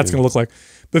challenge. What that's going to look like.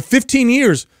 But 15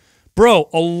 years. Bro,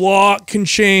 a lot can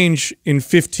change in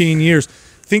 15 years.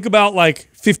 Think about like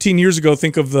 15 years ago.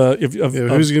 Think of who's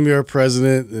going to be our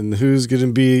president and who's going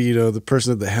to be, the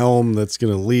person at the helm that's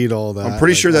going to lead all that. I'm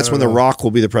pretty sure that's when The Rock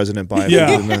will be the president by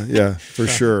yeah, for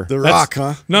sure. The Rock,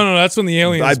 huh? No, that's when the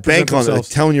aliens. I bank on it. I'm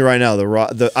telling you right now, The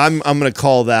Rock. I'm going to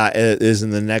call that is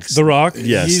in the next. The Rock.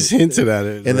 Yes, he's hinted at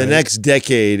it in the next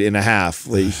decade and a half.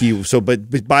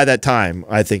 But by that time,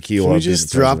 I think he'll. Can we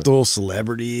just drop the whole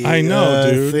celebrity? I know,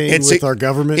 dude. Thing with our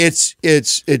government. It's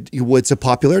a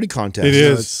popularity contest. It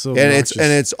is, so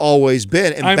and it's always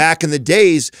been. And back in the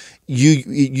days, it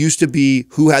used to be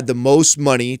who had the most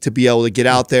money to be able to get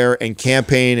out there and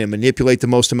campaign and manipulate the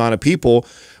most amount of people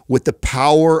with the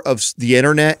power of the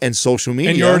internet and social media.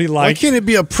 And you already why can't it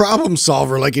be a problem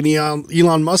solver like an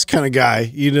Elon Musk kind of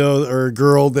guy, or a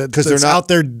girl that's they're not out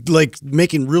there like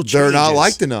making real changes? They're not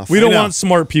liked enough. We don't want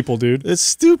smart people, dude. It's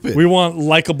stupid. We want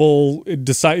likable,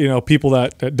 people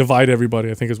that divide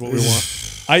everybody, I think is what we want.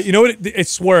 I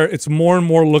swear it's more and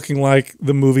more looking like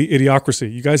the movie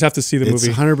Idiocracy. You guys have to see the movie.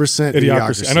 It's 100%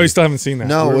 Idiocracy. I know you still haven't seen that.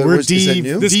 No, we're is that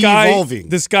new? de-evolving.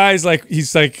 This guy's like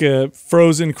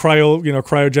frozen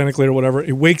cryogenically or whatever.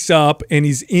 He wakes up and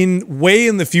he's way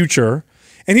in the future,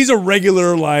 and he's a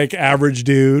regular like average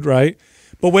dude, right?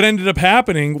 But what ended up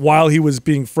happening while he was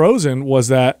being frozen was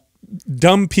that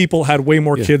dumb people had way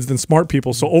more kids than smart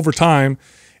people. So over time,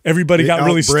 everybody got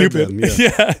really stupid. Them,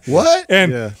 yeah. What?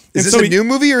 And is this a new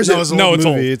movie or is it? No,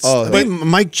 it's old. But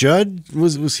Mike Judd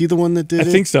was he the one that did it?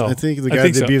 I think so. I think the guy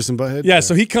that did Beavis and Butthead. Yeah,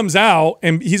 so he comes out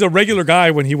and he's a regular guy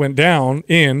when he went down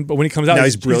but when he comes out, now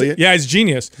he's brilliant. He's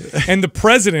genius. And the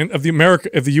president of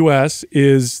the U.S.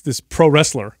 is this pro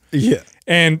wrestler. Yeah.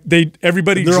 And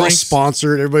everybody they're drinks. all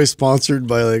sponsored. Everybody's sponsored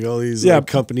by like all these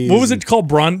companies. What was it called?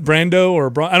 Brando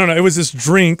or I don't know. It was this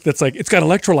drink that's like it's got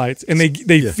electrolytes, and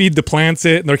they feed the plants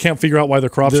it, and they can't figure out why their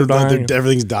crops are dying.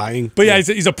 Everything's dying. But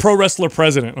he's a pro wrestler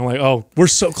president. I'm like, oh, we're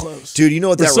so close, dude. You know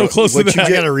what? We're so close to that. I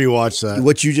gotta rewatch that.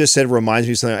 What you just said reminds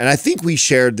me of something, and I think we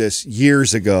shared this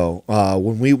years ago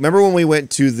when we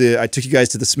went to I took you guys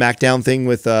to the SmackDown thing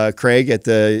with Craig at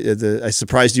I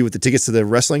surprised you with the tickets to the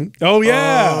wrestling. Oh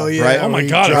yeah, right. Oh my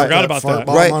god, I forgot about that.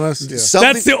 Right.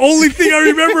 That's the only thing I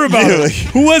remember about it.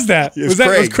 Who was that? It was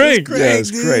Craig. Yeah, it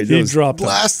was Craig. He dropped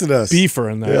blasted us. Beefer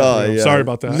in that. Oh, yeah. Sorry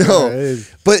about that. No,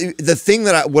 but the thing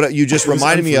that what you just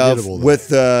reminded me of with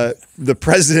the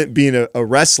president being a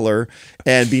wrestler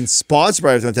and being sponsored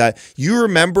by everything like that. You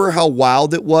remember how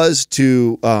wild it was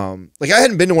to I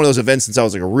hadn't been to one of those events since I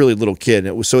was like a really little kid.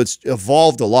 And it's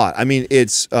evolved a lot. I mean,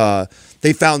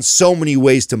 they found so many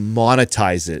ways to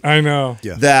monetize it. I know.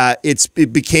 Yeah. That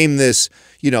it became this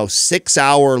 6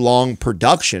 hour long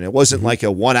production. It wasn't like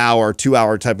a 1 hour, 2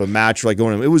 hour type of match like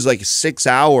going on. It was like 6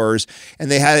 hours, and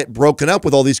they had it broken up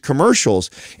with all these commercials.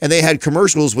 And they had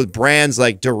commercials with brands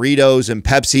like Doritos and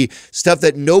Pepsi, stuff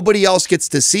that nobody else gets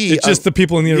to see. It's just the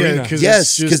people in the arena.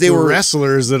 Yes, because they were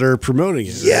wrestlers that are promoting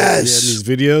it. Yes. These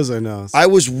videos, I know. I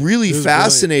was really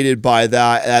fascinated by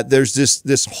that. There's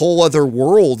this whole other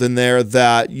world in there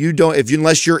that you don't,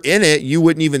 unless you're in it, you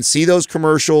wouldn't even see those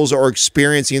commercials or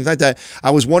experience anything like that.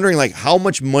 I was wondering, like, how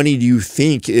much money do you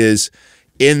think is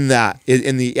in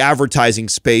the advertising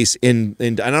space. I don't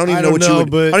even know I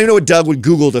don't know what Doug would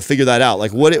Google to figure that out.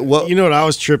 Like what? You know what I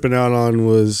was tripping out on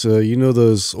was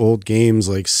those old games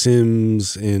like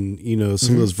Sims and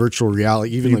some of those virtual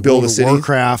reality, even like build World a of city?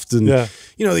 Warcraft and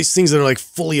these things that are like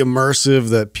fully immersive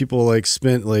that people like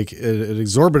spent like an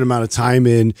exorbitant amount of time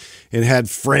in and had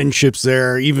friendships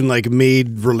there, even like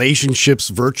made relationships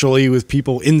virtually with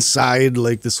people inside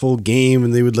like this whole game,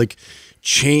 and they would like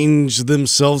change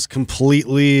themselves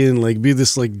completely and like be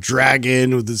this like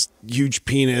dragon with this huge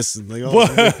penis and like all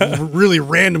this, like, really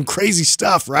random crazy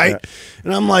stuff, right? Yeah.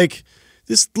 And I'm like,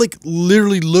 this like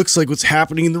literally looks like what's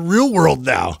happening in the real world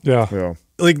now. Yeah.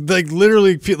 Like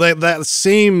literally like that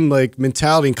same like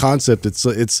mentality and concept.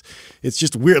 It's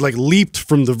just weird, like leaped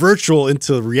from the virtual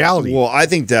into reality. Well, I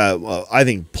think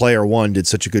Player One did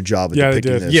such a good job of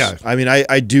depicting this. Yeah, I mean,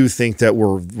 I do think that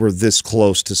we're this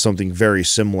close to something very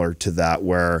similar to that,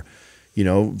 where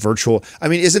virtual. I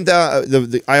mean, isn't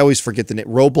that I always forget the name.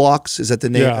 Roblox, is that the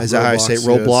name? Yeah, is that how I say it?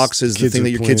 Roblox is the thing that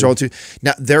your kids are all to.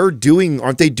 Now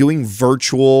aren't they doing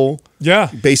virtual?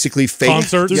 Yeah, basically fake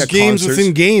concerts. There's games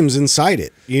within games inside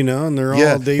it, and they're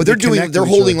all but they're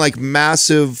holding like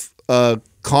massive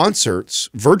concerts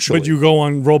virtually. But you go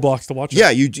on Roblox to watch it.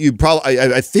 Yeah, you probably.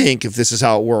 I think if this is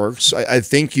how it works, I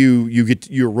think you get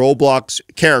your Roblox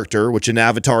character, which an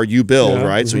avatar you build,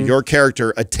 right? So your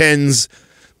character attends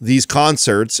these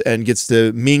concerts and gets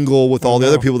to mingle with all the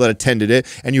other people that attended it,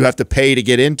 and you have to pay to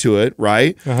get into it,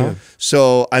 right?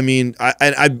 So, I mean,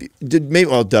 I did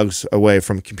maybe Doug's away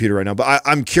from the computer right now, but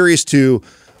I'm curious to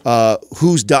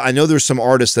who's done. I know there's some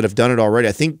artists that have done it already.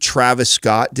 I think Travis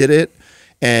Scott did it.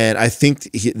 And I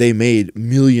think they made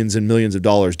millions and millions of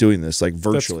dollars doing this, like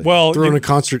virtually. Throwing a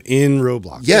concert in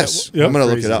Roblox. Yes, I'm gonna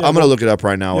look it up. I'm gonna look it up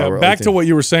right now. Yeah, back to what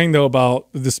you were saying though about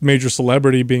this major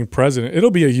celebrity being president.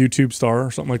 It'll be a YouTube star or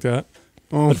something like that.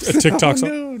 A TikTok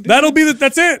star. That'll be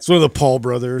that's it. It's one of the Paul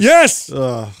brothers. Yes.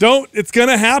 It's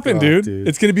gonna happen, dude.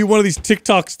 It's gonna be one of these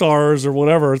TikTok stars or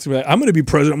whatever. It's gonna be like, I'm gonna be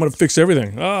president. I'm gonna fix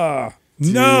everything.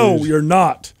 No, you're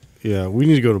not. Yeah, we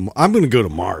need to go to. I'm going to go to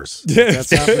Mars. Yeah, that's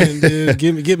happening,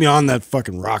 dude. Get me on that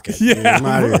fucking rocket. Yeah, dude. I'm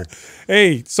out of here.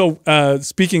 Hey, so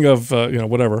speaking of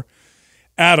whatever,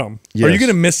 Adam, are you going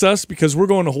to miss us because we're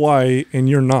going to Hawaii and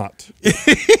you're not?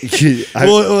 He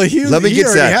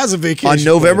has a vacation. On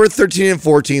November 13th and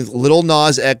 14th, Lil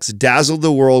Nas X dazzled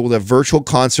the world with a virtual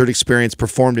concert experience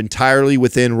performed entirely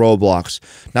within Roblox.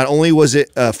 Not only was it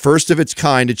a first of its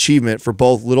kind achievement for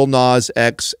both Lil Nas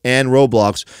X and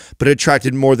Roblox, but it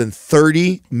attracted more than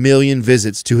 30 million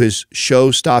visits to his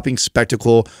show-stopping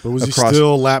spectacle. But was he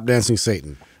still lap dancing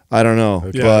Satan? I don't know.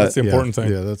 Yeah, but that's the important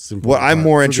thing. Yeah, that's the important what I'm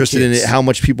more interested in is how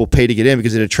much people pay to get in,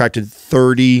 because it attracted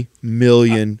 30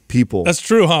 million people. That's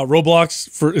true, huh?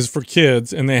 Roblox is for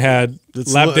kids, and they had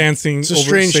lap dancing. It's a over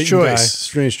strange Satan choice. Guy.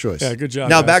 Strange choice. Yeah, good job.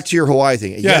 Now guys. back to your Hawaii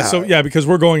thing. Yeah. So because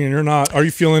we're going and you're not. Are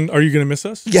you going to miss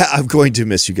us? Yeah, I'm going to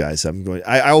miss you guys.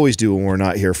 I always do when we're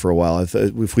not here for a while.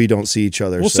 If we don't see each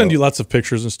other, we'll send you lots of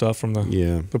pictures and stuff from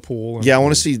the pool. I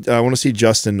want to see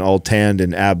Justin all tanned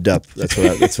and abbed up. That's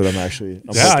what I'm actually.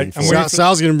 I'm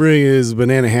Sal's gonna bring his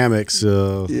banana hammock.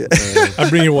 So I'll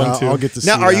bring you one too. I'll get to see.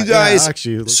 Now, are you guys?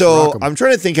 Actually, so I'm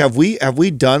trying to think. Have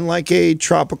we done like a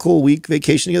tropical week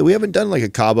vacation together? We haven't done like a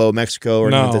Cabo, Mexico, or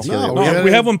anything like that together. No,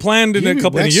 we have one planned in a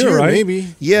couple of years, right?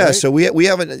 Maybe. Yeah. Right? So we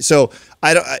haven't. So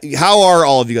I don't. How are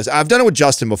all of you guys? I've done it with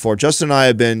Justin before. Justin and I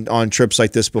have been on trips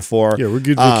like this before. Yeah, we're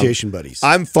good vacation buddies.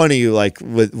 I'm funny like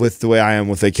with the way I am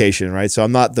with vacation, right? So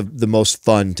I'm not the most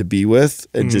fun to be with,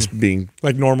 and just being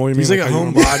like normal. You mean he's like a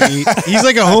homebody. He's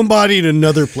like a homebody in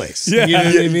another place. Yeah. You know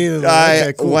what I mean?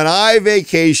 Okay, cool. When I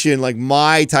vacation, like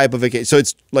my type of vacation, so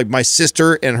it's like my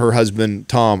sister and her husband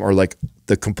Tom are like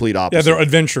the complete opposite. Yeah, they're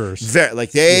adventurers.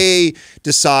 They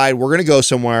decide we're going to go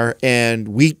somewhere, and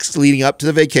weeks leading up to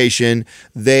the vacation,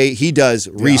 he does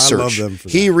research. I love them for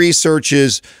he that.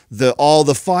 researches all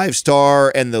the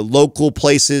 5-star and the local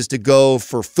places to go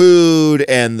for food,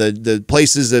 and the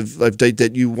places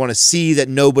that you want to see that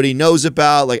nobody knows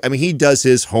about. Like, I mean, he does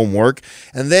his homework,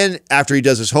 and then after he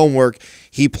does his homework,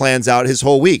 he plans out his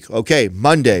whole week. Okay,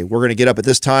 Monday, we're going to get up at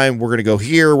this time. We're going to go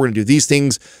here. We're going to do these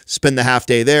things. Spend the half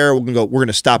day there. We're going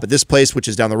to stop at this place, which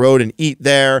is down the road, and eat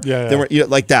there. Yeah. Then we're,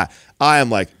 like that. I am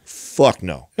like, fuck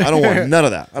no. I don't want none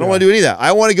of that. I don't want to do any of that.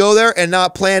 I want to go there and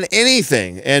not plan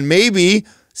anything, and maybe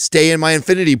stay in my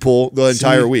infinity pool the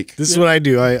entire week. This is what I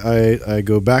do. I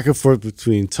go back and forth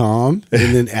between Tom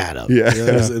and then Adam.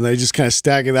 And I just kind of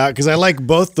stack it out because I like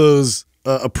both those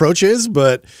approaches,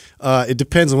 but it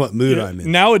depends on what mood I'm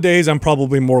in. Nowadays, I'm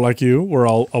probably more like you, where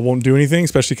I won't do anything,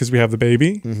 especially because we have the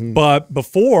baby. But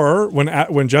before,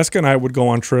 when Jessica and I would go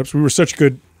on trips, we were such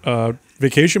good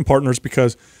vacation partners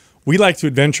because we like to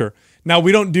adventure. Now,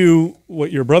 we don't do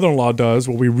what your brother-in-law does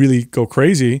where we really go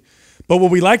crazy, but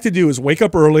what we like to do is wake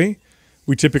up early.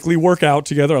 We typically work out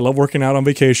together. I love working out on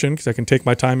vacation because I can take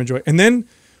my time, enjoy it. And then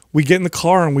we get in the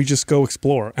car and we just go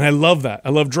explore. And I love that. I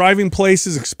love driving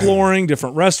places, exploring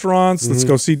different restaurants. Let's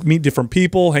go meet different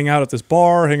people, hang out at this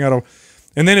bar, and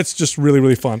then it's just really,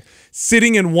 really fun.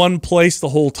 Sitting in one place the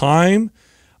whole time,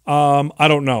 I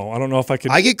don't know. I don't know if I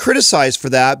could. I get criticized for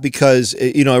that because,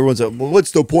 everyone's like, well,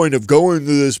 what's the point of going to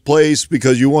this place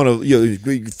because you want to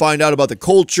you find out about the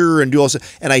culture and do all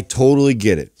this. And I totally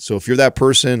get it. So if you're that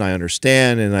person, I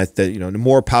understand. And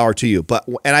more power to you.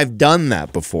 And I've done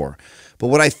that before. But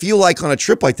what I feel like on a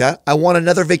trip like that, I want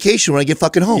another vacation when I get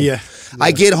fucking home. Yeah.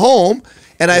 I get home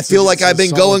and I feel like I've been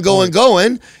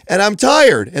going, and I'm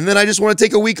tired. And then I just want to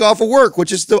take a week off of work,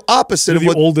 which is the opposite of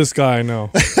the oldest guy I know.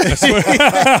 I swear.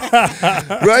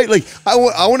 Right? Like I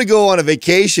want to go on a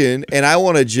vacation and I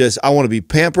want to be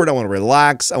pampered. I want to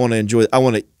relax. I want to enjoy. I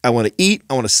want to eat.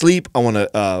 I want to sleep. I want to.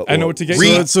 I know what to get.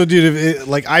 Read. So dude,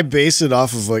 if I base it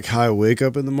off of like how I wake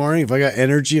up in the morning. If I got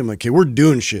energy, I'm like, okay, we're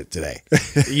doing shit today.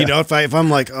 If I'm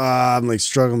like, I'm like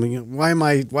struggling. Why am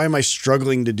I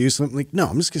struggling to do something? Like, no,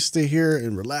 I'm just gonna stay here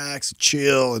and relax,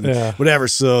 chill, and whatever.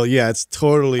 So yeah, it's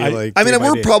totally like. I mean,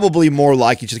 we're probably more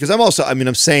like each other because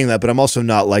I'm saying that, but I'm also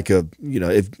not like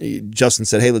if Justin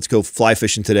said, hey, let's go fly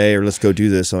fishing today or let's go do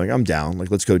this. I'm like, I'm down.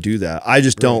 Like, let's go do that. I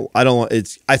just don't. I don't.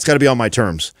 It's got to be on my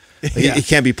terms. Like, it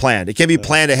can't be planned. It can't be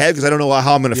planned ahead because I don't know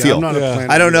how I'm going to feel.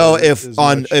 I don't know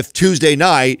if Tuesday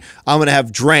night I'm going to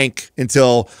have drank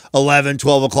until 11,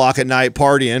 12 o'clock at night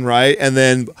partying, right? And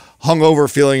then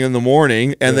hungover feeling in the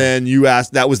morning. And then you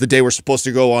asked, that was the day we're supposed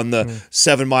to go on the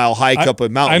 7-mile hike up a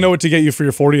mountain. I know what to get you for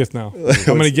your 40th now. I'm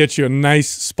going to get you a nice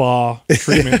spa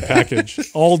treatment package.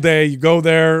 All day, you go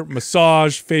there,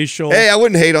 massage, facial. Hey, I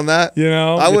wouldn't hate on that.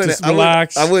 I wouldn't just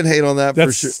relax. I wouldn't hate on that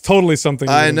for sure. That's totally something.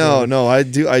 I know. No, I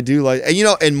do like,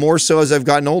 and more so as I've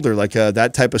gotten older, like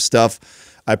that type of stuff.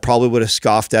 I probably would have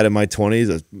scoffed at in my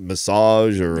 20s, a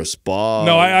massage or a spa.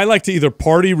 No, I like to either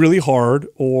party really hard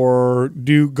or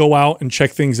go out and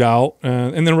check things out.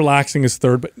 And then relaxing is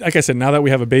third. But like I said, now that we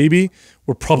have a baby,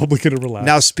 we're probably going to relax.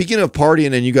 Now, speaking of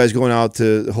partying and you guys going out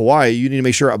to Hawaii, you need to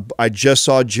make sure. I just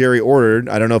saw Jerry ordered,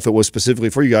 I don't know if it was specifically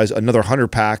for you guys, another 100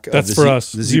 pack. That's for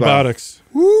us, the Z-Biotics.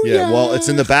 Woo, yeah, well, it's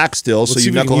in the back still, so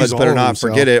you knuckleheads better not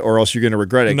forget it, or else you're going to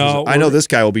regret it. No, I know this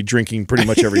guy will be drinking pretty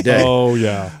much every day. Oh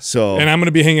yeah. So, and I'm going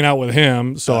to be hanging out with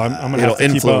him, so I'm going to have to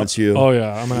influence you. Oh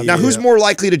yeah. Now, who's more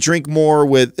likely to drink more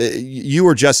with you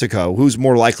or Jessica? Who's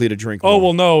more likely to drink more? Oh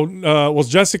well, no. Well,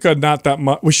 Jessica, not that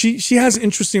much. Well, she has an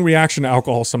interesting reaction to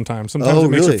alcohol sometimes. Sometimes it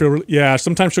makes her feel. Yeah.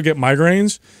 Sometimes she'll get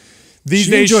migraines. These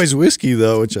days, she enjoys whiskey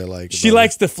though, which I like. She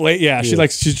likes the flavor. Yeah, she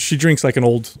likes. She drinks like an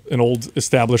old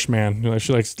established man.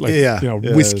 She likes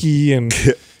whiskey and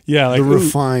like the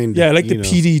refined. Yeah, like the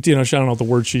peaty. I don't know the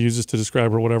word she uses to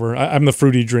describe or whatever. I'm the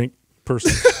fruity drink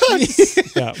person.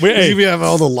 We have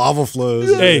all the lava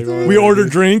flows. Hey, we order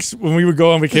drinks when we would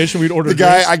go on vacation. We'd order. The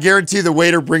guy, I guarantee, the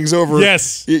waiter brings over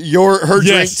her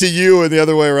drink to you, and the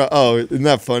other way around. Oh, isn't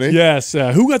that funny? Yes.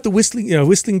 Who got the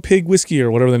whistling pig whiskey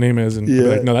or whatever the name is? And be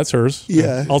like, no, that's hers.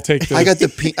 Yeah, I'll take. I got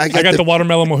the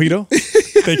watermelon mojito.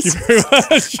 Thank you very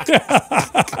much.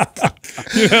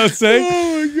 You know what I'm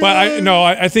saying? But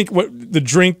I think what the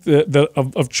drink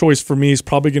of choice for me is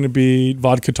probably going to be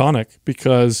vodka tonic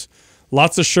because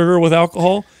lots of sugar with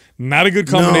alcohol, not a good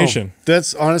combination. No,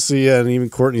 that's honestly, and even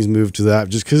Courtney's moved to that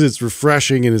just because it's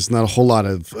refreshing and it's not a whole lot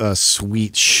of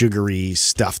sweet, sugary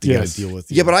stuff that you got to deal with.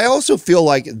 Yeah, but I also feel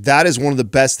like that is one of the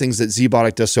best things that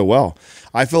Z-Biotic does so well.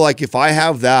 I feel like if I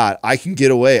have that, I can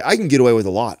get away. I can get away with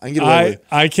a lot. I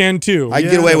can too. I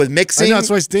can get away with mixing. I know, that's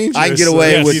why it's dangerous. I can get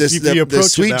away with the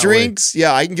sweet drinks.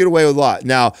 Yeah, I can get away with a lot.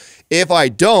 Now, if I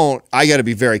don't, I got to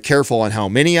be very careful on how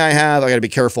many I have. I got to be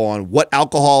careful on what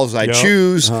alcohols I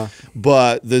choose.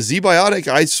 But the Z-Biotic,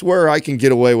 I swear I can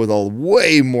get away with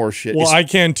way more shit. Well, I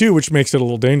can too, which makes it a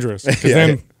little dangerous. Because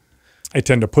then I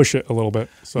tend to push it a little bit.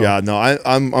 So. Yeah, no,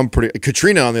 I'm pretty.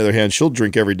 Katrina, on the other hand, she'll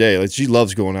drink every day. Like she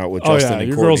loves going out with Justin and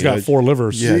your Courtney. Girl's got 4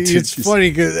 livers. Yeah, it's funny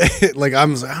because like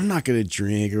I'm not gonna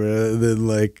drink, and then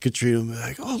like Katrina will be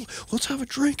like, oh, let's have a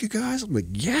drink, you guys. I'm like,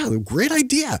 yeah, great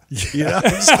idea. Yeah,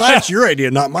 I'm just glad it's your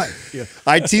idea, not mine. Yeah,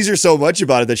 I tease her so much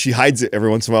about it that she hides it every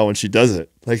once in a while when she does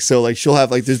it. Like so, like she'll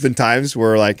have like there's been times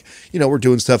where like we're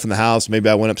doing stuff in the house. Maybe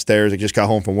I went upstairs. I just got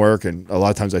home from work, and a lot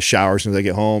of times I shower as soon as I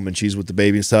get home, and she's with the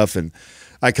baby and stuff, and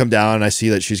I come down and I see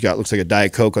that she's got looks like a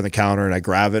Diet Coke on the counter, and I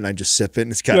grab it and I just sip it,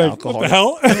 and it's got Like, alcohol.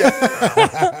 what the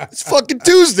hell? It's fucking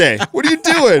Tuesday. What are you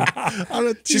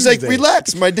doing? She's like,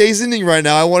 relax. My day's ending right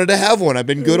now. I wanted to have one. I've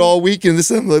been good all week, and this.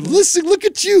 I'm like, listen, look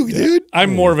at you, dude.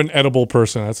 I'm more of an edible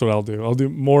person. That's what I'll do. I'll do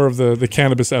more of the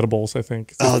cannabis edibles, I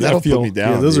think. Oh, that'll put me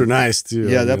down. Yeah, those dude. are nice too.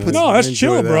 Yeah, that puts- No, that's I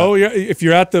chill, enjoy bro. that. Yeah, if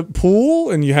you're at the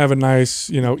pool and you have a nice,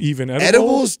 even edible.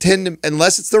 Edibles tend to,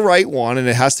 unless it's the right one, and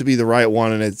it has to be the right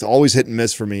one, and it's always hit and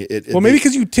miss for me. Well, maybe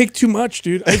because you take too much,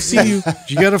 dude. I've seen you.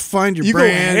 You got to find your You go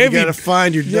brand. You heavy. got to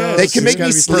find your dose. they can It's make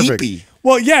gotta me be perfect. sleepy.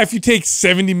 Well, yeah, if you take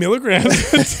 70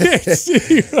 milligrams, That's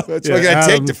what I gotta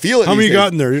take to feel it. How many these you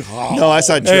got days. in there? No, that's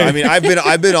not true. Hey. I mean,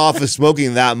 I've been off of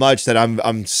smoking that much that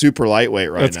I'm super lightweight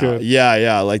right That's now. good.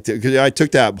 Yeah, like because I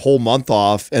took that whole month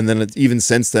off, and then even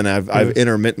since then I've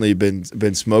intermittently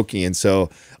been smoking, and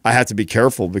so I have to be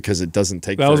careful because it doesn't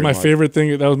take. That was very my much. favorite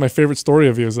thing. That was my favorite story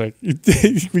of you. Is like,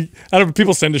 I don't know.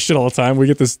 People send us shit all the time. We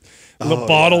get this little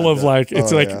bottle of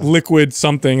it's liquid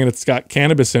something, and it's got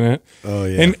cannabis in it. Oh,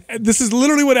 yeah. And this is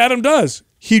literally what Adam does.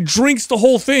 He drinks the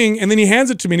whole thing, and then he hands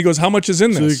it to me, and he goes, "How much is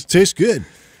in So this?" it tastes good.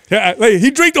 Yeah, like,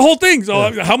 he drank the whole thing.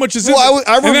 So how much is in Well, it?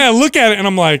 I And then I look at it, and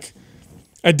I'm like,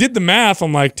 I did the math.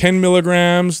 I'm like, 10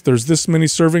 milligrams. There's this many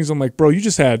servings. I'm like, bro, you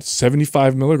just had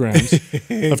 75 milligrams of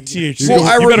THC. Well,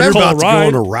 I you better remember- call a About to go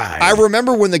on a ride. ride. I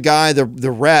remember when the guy, the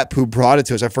rep who brought it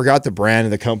to us, I forgot the brand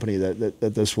of the company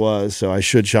that this was, so I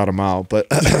should shout him out. But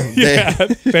Yeah,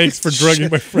 thanks for drugging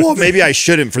my friend. well, maybe I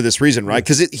shouldn't for this reason, right?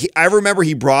 Because I remember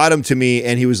he brought them to me,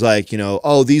 and he was like,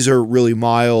 oh, these are really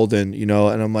mild, and and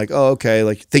I'm like, oh, okay,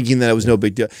 like thinking that it was no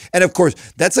big deal. And of course,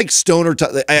 that's like stoner.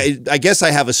 I guess I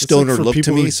have a stoner for look to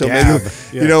people me, who so dab.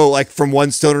 maybe Yeah. like from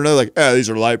one stoner to another, like, these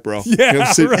are light, bro. Yeah, what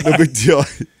I'm saying? No right. big deal.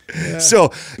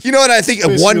 So and I think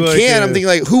of one Basically like can, a I'm thinking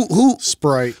like, who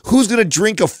Sprite. who's gonna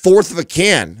drink a fourth of a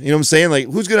can? You know what I'm saying? Like,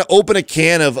 who's gonna open a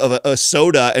can of a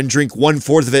soda and drink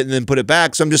 1/4 of it and then put it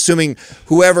back? So I'm just assuming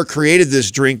whoever created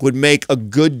this drink would make a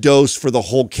good dose for the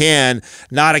whole can,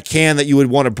 not a can that you would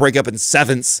want to break up in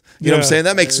sevenths. You know what I'm Yeah. saying?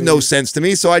 That makes no sense to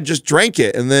me. So I just drank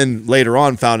it, and then later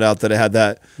on found out that it had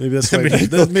that. Maybe that's why. many Maybe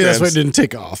that's why it milligrams. didn't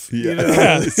take off.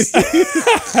 Yeah.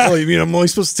 Oh, you mean I'm only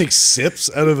supposed to take sips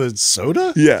out of a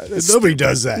soda? Yeah, that's Nobody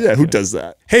does that. Yeah, who does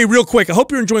that? Hey, real quick, I hope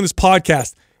you're enjoying this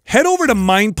podcast. Head over to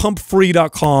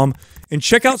mindpumpfree.com and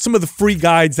check out some of the free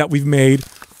guides that we've made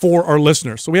for our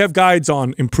listeners. So we have guides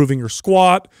on improving your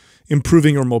squat,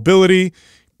 improving your mobility,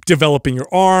 developing your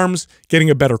arms, getting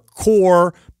a better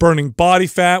core, burning body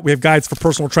fat. We have guides for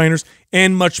personal trainers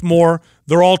and much more.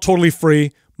 They're all totally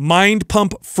free.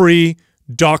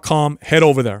 Mindpumpfree.com. Head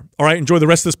over there. All right, enjoy the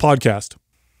rest of this podcast.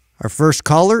 Our first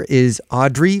caller is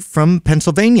Audrey from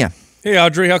Pennsylvania. Hey,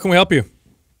 Audrey, how can we help you?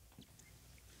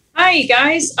 Hi,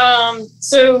 guys.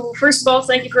 So first of all,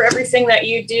 thank you for everything that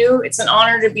you do. It's an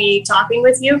honor to be talking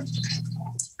with you.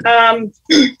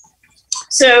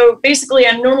 So basically,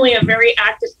 I'm normally a very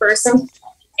active person,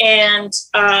 and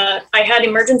I had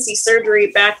emergency surgery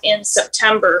back in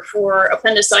September for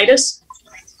appendicitis,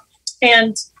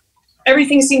 and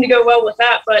everything seemed to go well with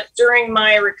that. But during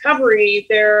my recovery,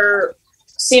 there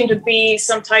seemed to be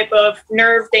some type of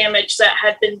nerve damage that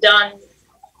had been done,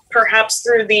 perhaps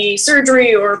through the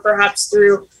surgery or perhaps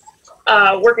through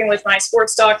working with my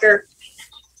sports doctor.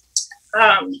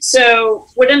 So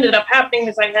what ended up happening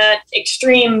is I had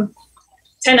extreme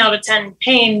 10 out of 10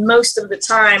 pain most of the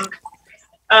time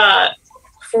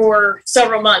for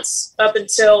several months up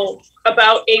until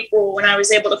about April, when I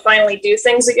was able to finally do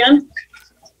things again.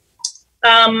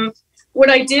 What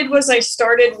I did was I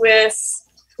started with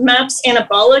MAPS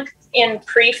Anabolic in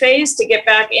pre-phase to get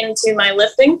back into my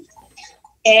lifting.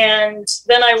 And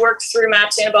then I worked through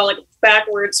MAPS Anabolic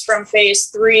backwards from phase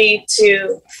 3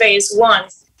 to phase 1.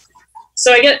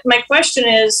 So my question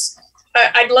is,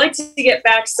 I'd like to get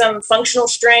back some functional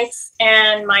strength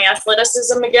and my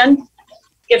athleticism again.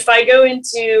 If I go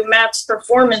into MAPS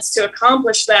Performance to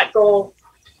accomplish that goal,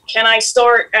 can I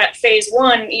start at phase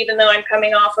 1, even though I'm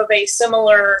coming off of the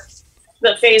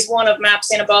phase 1 of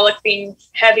MAPS Anabolic being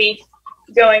heavy,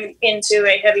 going into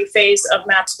a heavy phase of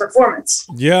MAPS Performance?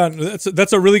 Yeah,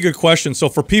 that's a really good question. So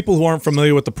for people who aren't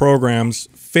familiar with the programs,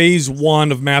 phase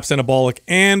 1 of MAPS Anabolic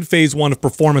and phase 1 of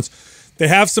Performance, they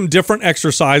have some different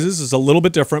exercises. It's a little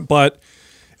bit different, but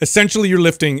essentially you're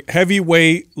lifting heavy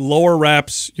weight, lower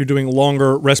reps, you're doing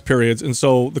longer rest periods. And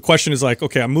so the question is like,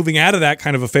 okay, I'm moving out of that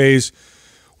kind of a phase.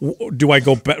 Do I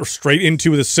go straight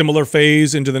into the similar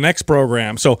phase into the next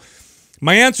program? So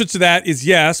my answer to that is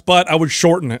yes, but I would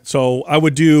shorten it. So I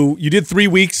would you did 3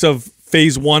 weeks of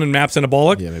phase 1 in MAPS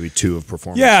Anabolic. Yeah, maybe 2 of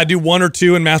performance. Yeah, do 1 or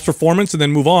 2 in mass performance and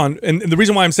then move on. And the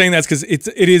reason why I'm saying that is because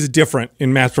it is different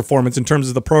in mass performance in terms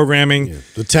of the programming. Yeah,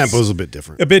 the tempo is a bit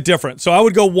different. A bit different. So I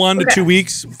would go 1 to 2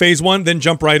 weeks, phase 1, then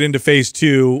jump right into phase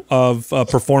 2 of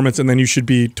performance, and then you should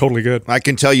be totally good. I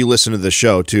can tell you listen to the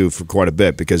show too for quite a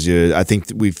bit because I think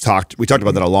we talked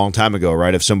about that a long time ago,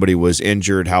 right? If somebody was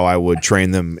injured, how I would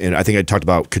train them. And I think I talked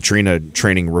about Katrina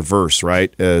training reverse,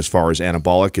 right? As far as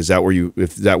anabolic, is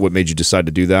that what made you decide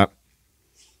to do that?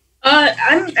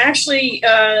 I'm actually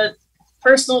a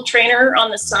personal trainer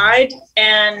on the side,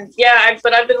 and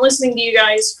but I've been listening to you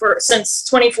guys since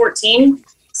 2014.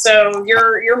 So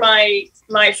you're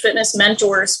my fitness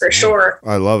mentors for sure.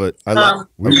 I love it.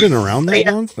 We've been around that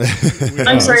long.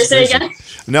 I'm sorry, say again.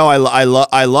 No, I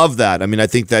love that. I mean, I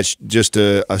think that's just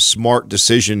a smart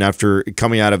decision after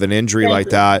coming out of an injury like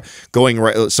that. Going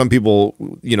right, some people,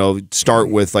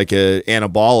 start with like a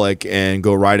anabolic and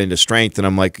go right into strength. And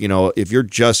I'm like, if you're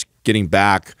just getting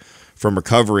back from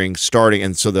recovering, starting,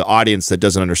 and so the audience that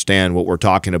doesn't understand what we're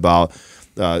talking about,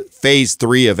 phase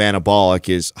 3 of anabolic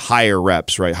is higher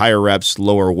reps, right? Higher reps,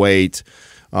 lower weight.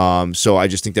 So I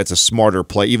just think that's a smarter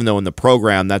play. Even though in the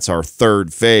program that's our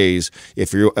 3rd phase,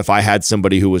 if I had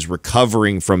somebody who was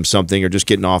recovering from something or just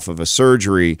getting off of a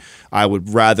surgery, I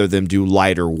would rather them do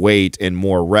lighter weight and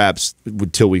more reps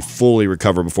until we fully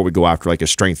recover before we go after like a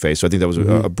strength phase. So I think that was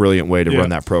a brilliant way to run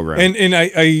that program. And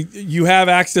you have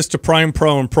access to Prime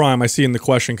Pro and Prime, I see in the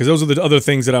question, because those are the other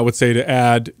things that I would say to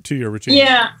add to your routine.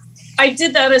 Yeah. I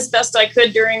did that as best I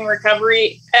could during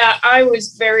recovery. I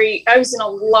was in a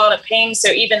lot of pain, so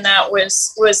even that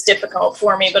was difficult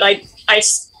for me. But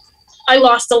I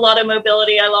lost a lot of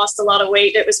mobility. I lost a lot of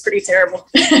weight. It was pretty terrible.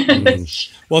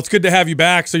 Well, it's good to have you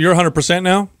back. So you're 100%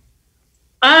 now?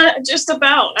 Just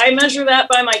about. I measure that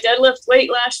by my deadlift weight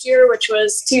last year, which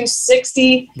was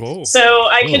 260. Whoa. So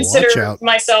I consider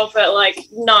myself at like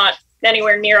not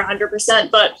anywhere near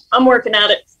 100%, but I'm working at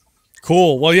it.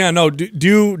 Cool. Well, yeah, no,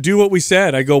 do what we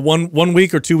said. I go one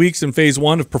week or 2 weeks in phase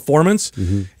 1 of performance,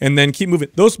 and then keep moving.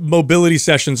 Those mobility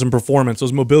sessions and performance,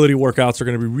 those mobility workouts are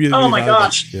going to be really, really valuable.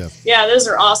 Gosh. Yeah, those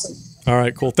are awesome. All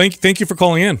right, cool. Thank you for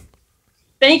calling in.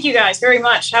 Thank you guys very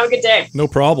much. Have a good day. No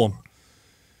problem.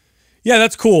 Yeah,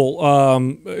 that's cool.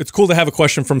 It's cool to have a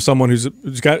question from someone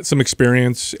who's got some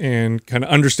experience and kind of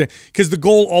understand. Because the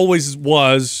goal always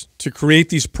was to create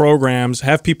these programs,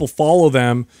 have people follow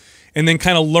them, and then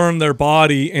kind of learn their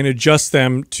body and adjust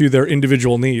them to their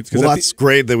individual needs. Well, that's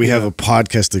great that we have a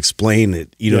podcast to explain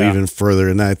it, even further.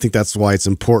 And I think that's why it's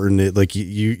important that like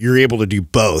you're able to do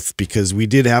both, because we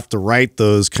did have to write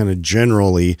those kind of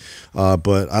generally,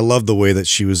 but I love the way that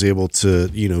she was able to,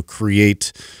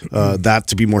 create that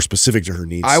to be more specific to her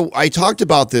needs. I talked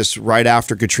about this right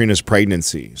after Katrina's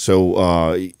pregnancy.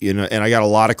 So, and I got a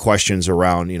lot of questions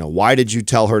around, why did you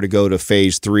tell her to go to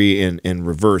phase 3 in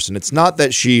reverse? And it's not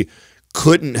that she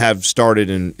couldn't have started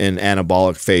in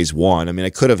anabolic phase 1. I mean, I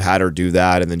could have had her do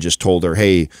that and then just told her,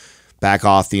 hey, back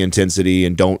off the intensity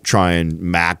and don't try and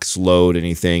max load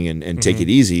anything and take it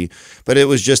easy. But it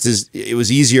was it was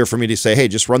easier for me to say, hey,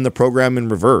 just run the program in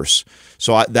reverse.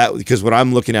 So because what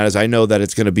I'm looking at is I know that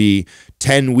it's going to be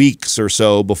 10 weeks or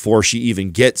so before she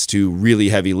even gets to really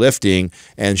heavy lifting,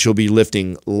 and she'll be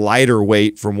lifting lighter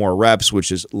weight for more reps,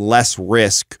 which is less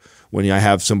risk when I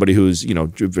have somebody who's,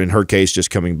 in her case, just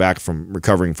coming back from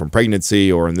recovering from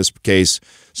pregnancy, or in this case,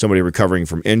 somebody recovering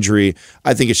from injury.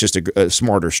 I think it's just a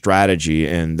smarter strategy.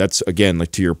 And that's, again,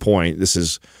 like to your point, this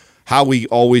is how we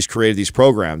always created these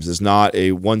programs. It's not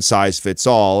a one size fits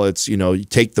all. It's, you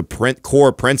take the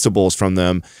core principles from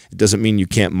them. It doesn't mean you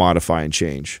can't modify and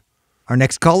change. Our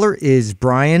next caller is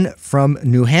Brian from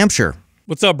New Hampshire.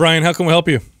 What's up, Brian? How can we help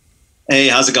you? Hey,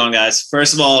 how's it going, guys?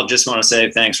 First of all, just want to say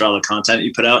thanks for all the content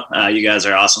you put out. You guys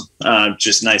are awesome.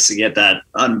 Just nice to get that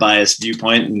unbiased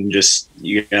viewpoint, and just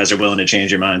you guys are willing to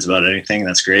change your minds about anything.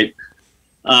 That's great.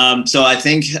 So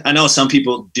I know some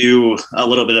people do a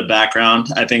little bit of background.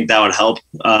 I think that would help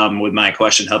with my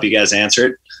question, help you guys answer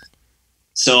it.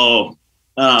 So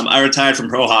I retired from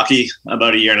pro hockey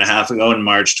about 1.5 years ago in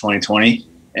March 2020.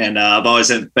 And I've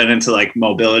always been into like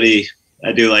mobility.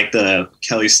 I do like the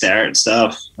Kelly Starrett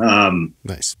stuff.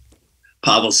 Nice.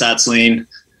 Pavel Satsline,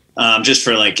 just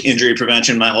for like injury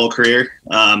prevention my whole career.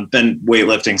 Been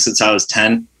weightlifting since I was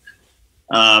 10.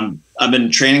 I've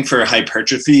been training for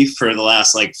hypertrophy for the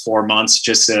last like 4 months,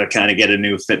 just to kind of get a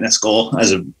new fitness goal,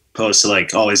 as opposed to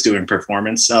like always doing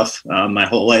performance stuff my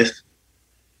whole life.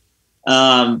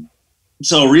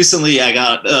 So recently I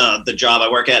got the job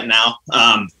I work at now.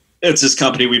 It's this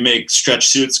company, we make stretch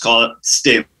suits, call it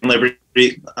State and Liberty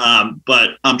but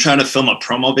I'm trying to film a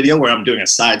promo video where I'm doing a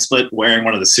side split wearing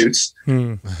one of the suits.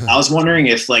 I was wondering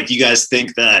if like you guys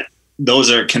think that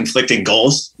those are conflicting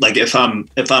goals. Like if I'm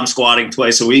squatting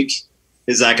twice a week,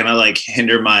 is that going to like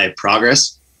hinder my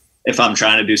progress if I'm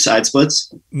trying to do side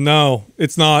splits? No,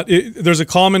 it's not. There's a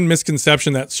common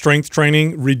misconception that strength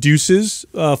training reduces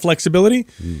flexibility.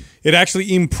 It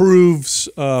actually improves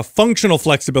functional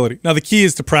flexibility. Now, the key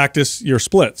is to practice your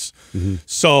splits.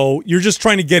 So you're just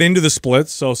trying to get into the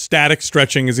splits. So static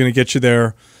stretching is going to get you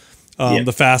there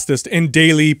the fastest, and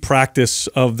daily practice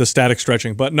of the static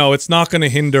stretching. But no, it's not going to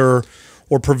hinder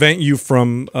or prevent you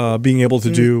from being able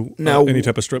to do any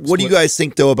type of strip. What do you guys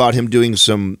think though about him doing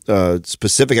some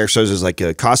specific exercises like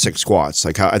Cossack squats?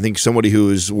 Like I think somebody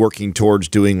who is working towards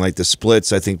doing like the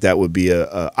splits, I think that would be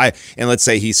and let's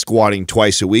say he's squatting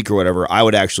twice a week or whatever. I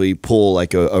would actually pull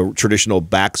like a traditional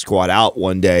back squat out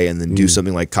one day and then do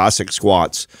something like Cossack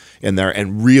squats in there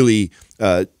and really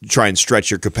try and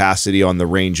stretch your capacity on the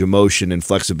range of motion and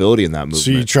flexibility in that movement. So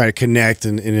you try to connect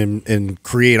and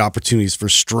create opportunities for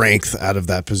strength out of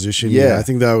that position. Yeah, I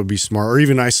think that would be smart. Or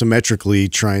even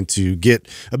isometrically trying to get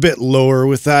a bit lower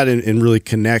with that and really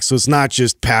connect. So it's not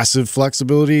just passive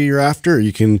flexibility you're after.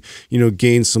 You can,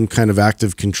 gain some kind of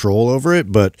active control over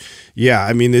it. But yeah,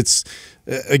 I mean, it's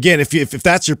again, if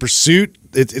that's your pursuit,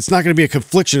 it's not going to be a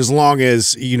confliction as long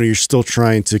as you're still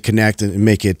trying to connect and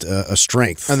make it a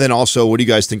strength. And then also, what do you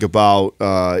guys think about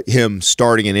him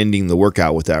starting and ending the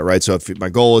workout with that? Right. So if my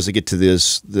goal is to get to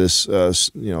this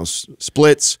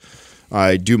splits,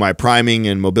 I do my priming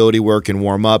and mobility work and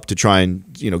warm up to try and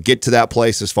get to that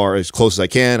place as close as I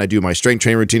can. I do my strength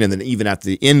training routine, and then even at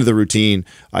the end of the routine,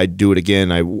 I do it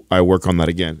again. I work on that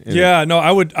again. And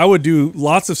I would do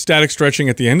lots of static stretching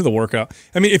at the end of the workout.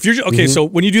 I mean, if you're so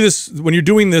when you do this, when you're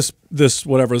doing this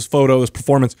whatever, this photo, this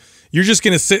performance, you're just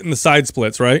going to sit in the side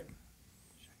splits, right?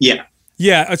 Yeah.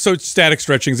 Yeah, so static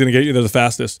stretching is going to get you there the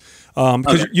fastest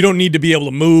because you don't need to be able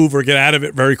to move or get out of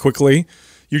it very quickly.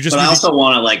 But I also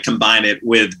want to like combine it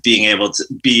with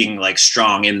being like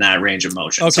strong in that range of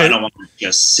motion. So I don't want to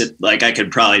just sit. Like I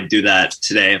could probably do that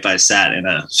today if I sat in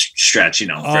a stretch.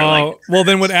 Well,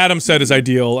 then what Adam said is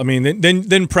ideal. I mean,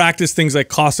 then practice things like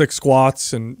Cossack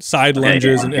squats and side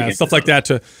lunges and stuff like that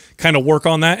to kind of work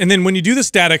on that. And then when you do the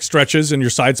static stretches and your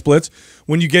side splits,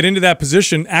 when you get into that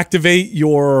position, activate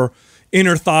your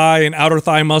inner thigh and outer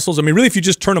thigh muscles. I mean, really, if you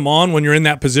just turn them on when you're in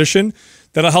that position,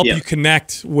 that'll help you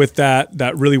connect with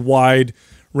that really wide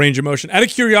range of motion. Out of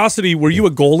curiosity, were you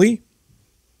a goalie?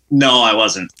 No, I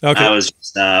wasn't. Okay. I was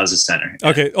a center. Yeah.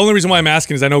 Okay. Only reason why I'm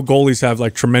asking is I know goalies have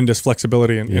like tremendous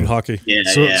flexibility in hockey.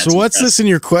 Yeah. So what's this in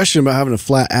your question about having a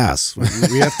flat ass?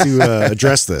 We have to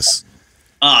address this.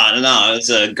 No, it was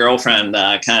a girlfriend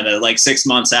kind of like 6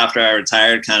 months after I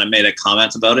retired kind of made a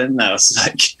comment about it, and I was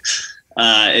like,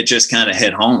 it just kind of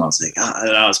hit home. I was like,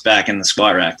 and I was back in the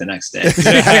squat rack the next day.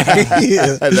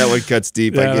 That one cuts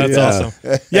deep. Yeah, that's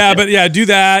awesome. Yeah, but do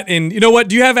that. And you know what?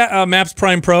 Do you have Maps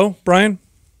Prime Pro, Brian?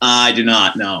 I do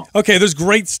not, no. Okay, there's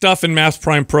great stuff in Maps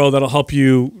Prime Pro that'll help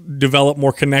you develop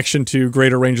more connection to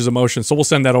greater ranges of motion. So we'll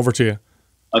send that over to you.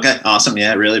 Okay, awesome.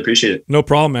 Yeah, I really appreciate it. No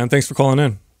problem, man. Thanks for calling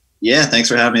in. Yeah, thanks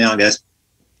for having me on, guys.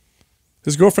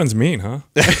 His girlfriend's mean, huh?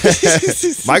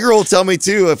 My girl will tell me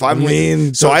too if I'm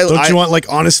mean. So don't you want like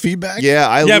honest feedback?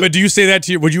 Yeah, but do you say that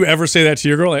to would you ever say that to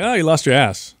your girl? Like, oh, you lost your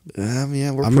ass.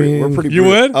 Yeah, we're pretty. You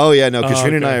would? Oh yeah, no,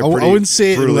 Katrina and I are pretty. I wouldn't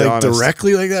say it like honest.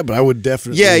 directly like that, but I would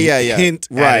definitely hint.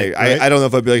 Right. I don't know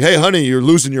if I'd be like, hey, honey, you're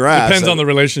losing your ass. Depends on the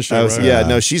relationship. Right? Yeah,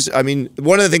 no, she's. I mean,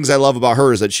 one of the things I love about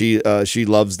her is that she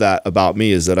loves that about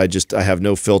me is that I have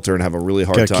no filter and have a really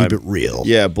hard time. Keep it real.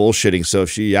 Yeah, bullshitting. So if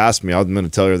she asks me, I'm going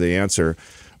to tell her the answer.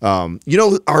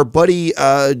 Our buddy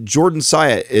Jordan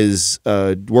Syatt is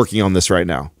working on this right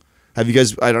now. Have you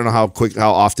guys? I don't know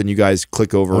how often you guys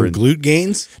click over on glute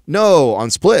gains. No, on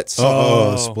splits.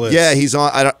 Splits. Yeah, he's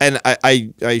on.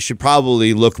 I should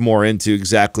probably look more into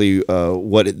exactly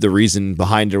what the reason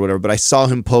behind it or whatever. But I saw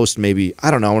him post maybe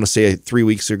I don't know. I want to say 3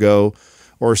 weeks ago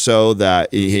or so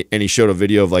that he showed a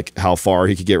video of like how far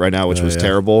he could get right now, which was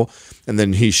terrible. And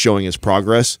then he's showing his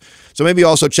progress. So maybe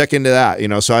also check into that,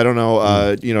 So I don't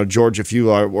know, George, if you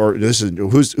are, or this is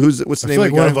what's the name? I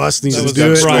feel like one of us needs to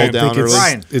do it.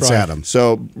 Brian. It's Adam.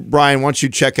 So Brian, why don't you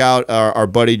check out our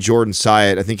buddy Jordan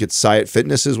Syatt? I think it's Syatt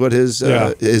Fitness is what his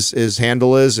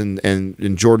handle is,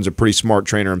 and Jordan's a pretty smart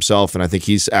trainer himself, and I think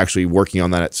he's actually working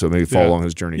on that. So maybe follow along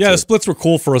his journey. Yeah, the splits were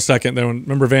cool for a second. Then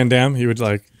remember Van Damme? He would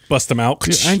like bust them out.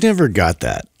 Dude, I never got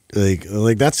that.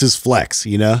 Like that's his flex,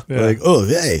 you know? Yeah. Like, oh,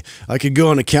 hey, I could go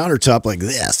on a countertop like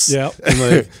this. Yeah. And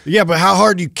like, yeah, but how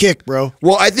hard do you kick, bro?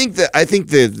 Well, I think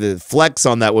the flex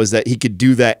on that was that he could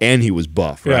do that and he was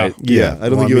buff, right? Yeah. I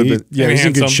don't think he would have been. Yeah, he's in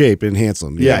handsome. good shape and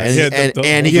handsome. Yeah,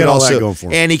 and he could also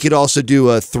going do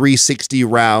a 360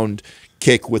 round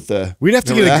kick with the. We'd have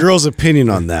to get a girl's opinion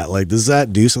on that. Like, does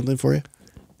that do something for you?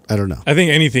 I don't know. I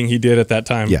think anything he did at that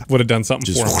time would have done something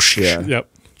Just for him. whoosh. Yeah. Yep.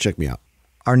 Check me out.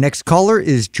 Our next caller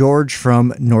is George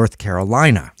from North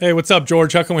Carolina. Hey, what's up,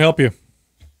 George? How can we help you?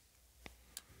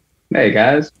 Hey,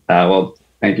 guys. Well,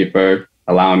 thank you for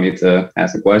allowing me to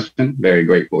ask a question. Very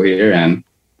grateful here and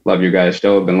love you guys'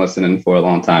 show. Been listening for a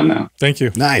long time now. Thank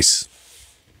you. Nice.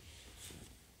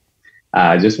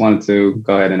 I just wanted to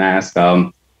go ahead and ask.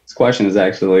 This question is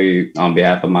actually on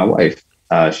behalf of my wife.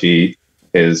 She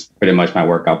is pretty much my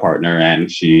workout partner,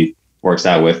 and she works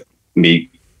out with me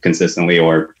consistently,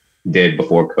 or did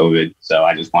before COVID. So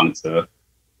I just wanted to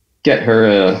get her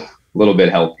a little bit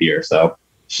help here. So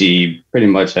she pretty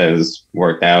much has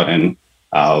worked out in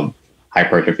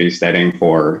hypertrophy setting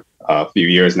for a few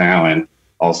years now, and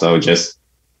also just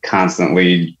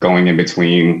constantly going in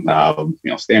between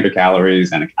standard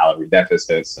calories and a calorie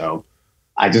deficit. So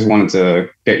I just wanted to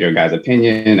get your guys'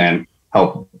 opinion and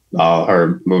help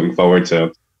her moving forward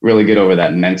to really get over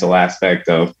that mental aspect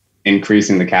of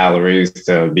increasing the calories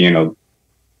to be in a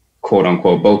quote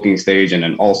unquote bulking stage, and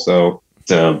then also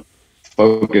to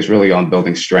focus really on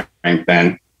building strength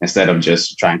and instead of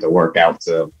just trying to work out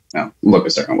to look a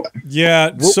certain way. Yeah.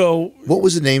 What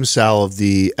was the name, Sal, of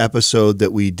the episode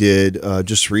that we did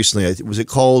just recently? Was it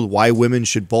called "Why Women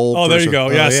Should Bulk"? Oh, there you go.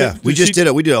 Yeah. So we just did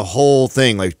it. We did a whole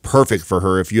thing, like perfect for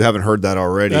her. If you haven't heard that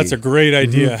already, that's a great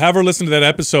idea. Have her listen to that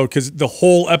episode, because the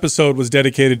whole episode was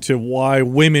dedicated to why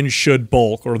women should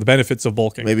bulk, or the benefits of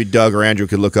bulking. Maybe Doug or Andrew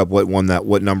could look up what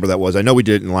number that was. I know we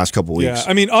did it in the last couple of weeks.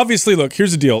 Yeah. I mean, obviously, look,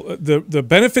 here's the deal. The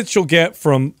benefits you'll get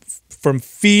from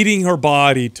feeding her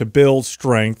body to build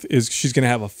strength is she's going to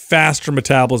have a faster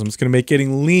metabolism. It's going to make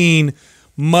getting lean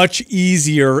much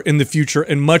easier in the future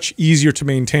and much easier to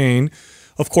maintain.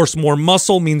 Of course, more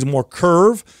muscle means more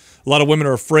curve. A lot of women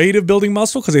are afraid of building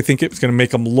muscle because they think it's going to make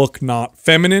them look not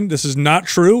feminine. This is not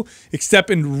true,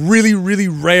 except in really, really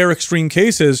rare extreme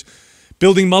cases.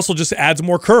 Building muscle just adds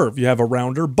more curve. You have a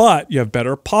rounder butt. You have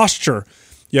better posture.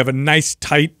 You have a nice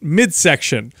tight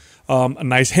midsection, a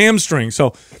nice hamstring.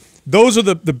 So those are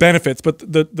the benefits. But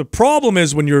the problem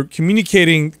is when you're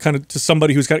communicating kind of to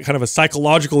somebody who's got kind of a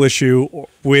psychological issue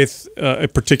with a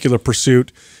particular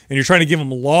pursuit, and you're trying to give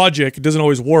them logic, it doesn't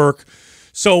always work.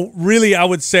 So really, I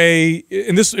would say,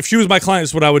 and this, if she was my client, this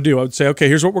is what I would do. I would say, okay,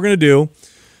 here's what we're going to do.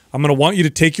 I'm going to want you to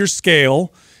take your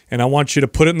scale, and I want you to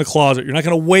put it in the closet. You're not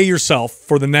going to weigh yourself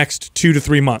for the next 2 to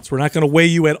 3 months. We're not going to weigh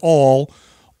you at all.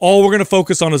 All we're going to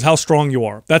focus on is how strong you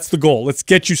are. That's the goal. Let's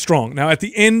get you strong. Now, at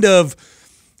the end of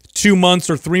 2 months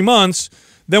or 3 months,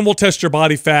 then we'll test your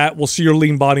body fat, we'll see your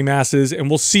lean body masses, and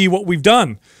we'll see what we've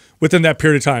done within that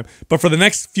period of time. But for the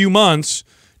next few months,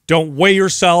 don't weigh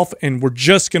yourself, and we're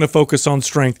just going to focus on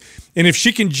strength. And if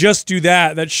she can just do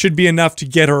that, that should be enough to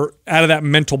get her out of that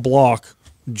mental block.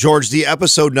 George, the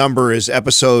episode number is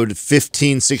episode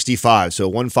 1565, so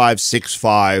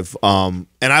 1565. And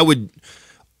I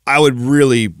would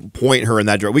really point her in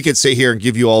that direction. We could sit here and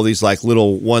give you all these like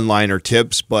little one-liner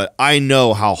tips, but I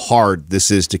know how hard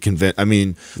this is to convince. I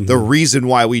mean, the reason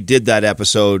why we did that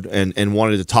episode and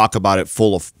wanted to talk about it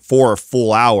for a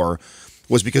full hour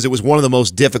was because it was one of the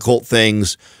most difficult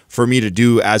things for me to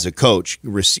do as a coach.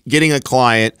 Getting a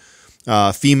client,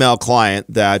 female client,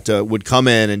 that would come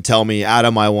in and tell me,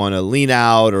 Adam, I want to lean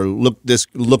out or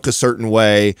look a certain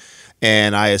way.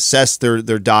 And I assess their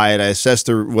diet, I assess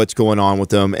what's going on with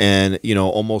them, and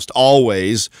almost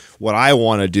always what I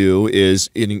want to do is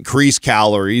increase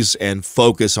calories and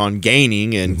focus on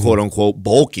gaining and quote unquote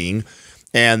bulking,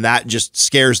 and that just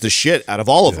scares the shit out of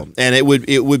all of them. And it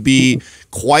would be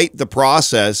quite the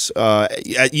process,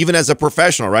 even as a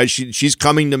professional, right? She's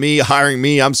coming to me, hiring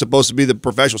me. I'm supposed to be the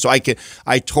professional, so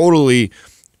I totally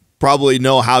probably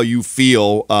know how you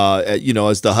feel,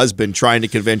 as the husband trying to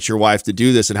convince your wife to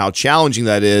do this and how challenging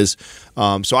that is.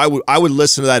 So I would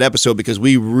listen to that episode because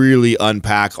we really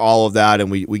unpack all of that and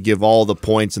we give all the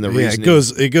points and the reasoning.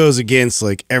 It goes against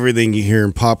like everything you hear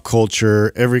in pop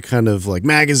culture, every kind of like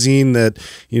magazine that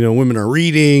women are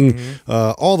reading,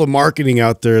 all the marketing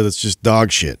out there that's just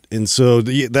dog shit. And so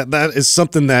that is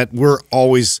something that we're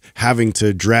always having to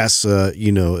address,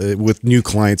 with new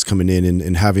clients coming in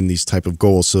and having these type of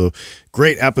goals. So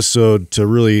great episode to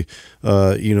really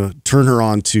turn her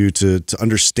on to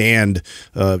understand,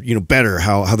 better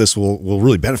how this will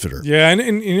really benefit her. Yeah,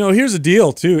 and here's the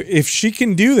deal too. If she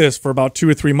can do this for about 2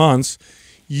 or 3 months,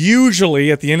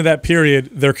 usually at the end of that period,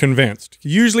 they're convinced.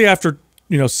 Usually after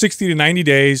 60 to 90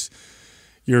 days,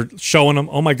 you're showing them,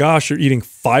 oh my gosh, you're eating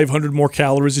 500 more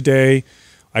calories a day.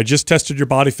 I just tested your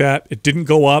body fat. It didn't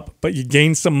go up, but you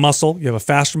gained some muscle. You have a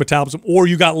faster metabolism, or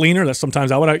you got leaner.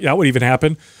 That would even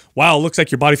happen. Wow, it looks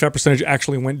like your body fat percentage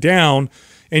actually went down,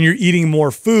 and you're eating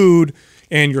more food,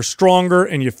 and you're stronger,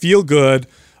 and you feel good.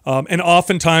 And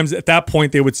oftentimes at that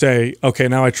point, they would say, okay,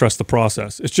 now I trust the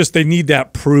process. It's just they need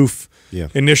that proof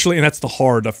initially, and that's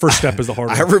the first step is the hard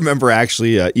one. I remember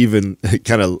actually even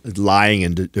kind of lying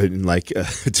and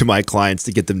to my clients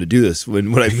to get them to do this. What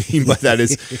I mean by that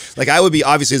is, like, I would be,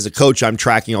 obviously as a coach, I'm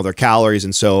tracking all their calories,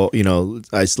 and so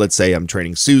let's say I'm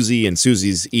training Susie, and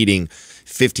Susie's eating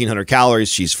 1,500 calories.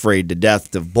 She's afraid to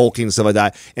death of bulking and stuff like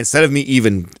that. Instead of me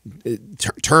even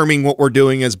terming what we're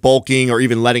doing as bulking or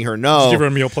even letting her know, just give her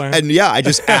a meal plan. And yeah, I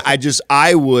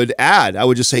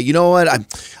would just say, you know what,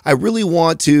 I really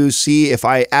want to see if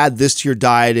I add this to your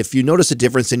diet, if you notice a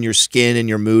difference in your skin and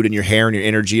your mood and your hair and your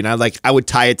energy, and I would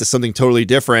tie it to something totally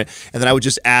different, and then I would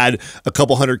just add a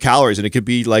couple hundred calories, and it could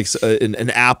be like an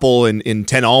apple and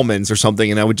 10 almonds or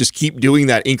something, and I would just keep doing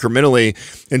that incrementally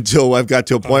until I've got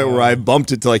to a point where I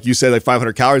bumped it to, like you said, like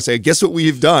 500 calories. Say, guess what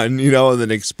we've done, and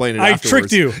then explain it. I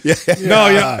afterwards. tricked you. No,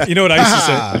 yeah. You know what I used to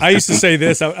say? I used to say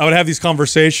this. I would have these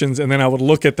conversations, and then I would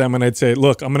look at them and I'd say,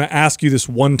 look, I'm going to ask you this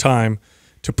one time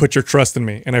to put your trust in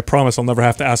me, and I promise I'll never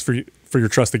have to ask for your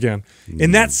trust again.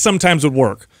 And that sometimes would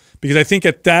work, because I think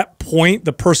at that point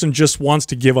the person just wants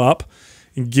to give up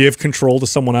and give control to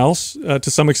someone else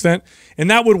to some extent,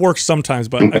 and that would work sometimes.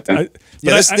 But I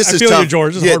feel tough. you,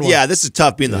 George. This is a hard one. Yeah, this is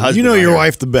tough being the husband. You know your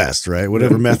wife the best, right?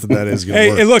 Whatever method that is going to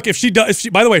work. Hey, look, if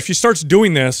she starts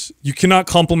doing this, you cannot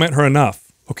compliment her enough.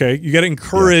 Okay, you got to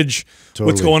encourage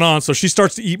what's going on. So she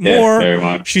starts to eat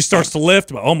more. She starts to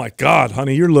lift. Oh my God,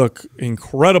 honey, you look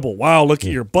incredible. Wow, look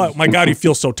at your butt. My God, you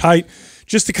feel so tight.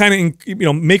 Just to kind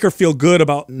of make her feel good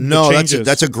about the changes.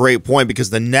 That's a great point, because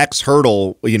the next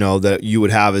hurdle that you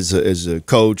would have as a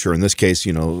coach, or in this case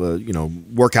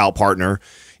workout partner,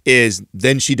 is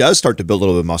then she does start to build a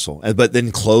little bit of muscle, but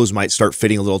then clothes might start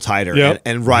fitting a little tighter,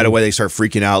 and right away they start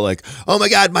freaking out, like, oh my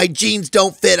God, my jeans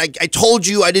don't fit. I told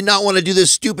you I did not want to do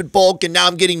this stupid bulk, and now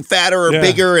I'm getting fatter or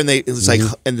bigger, and it's like,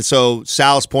 and so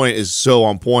Sal's point is so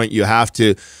on point. You have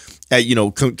to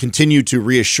continue to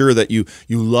reassure that you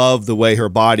love the way her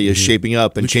body is shaping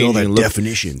up and changing. All that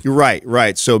definition. You're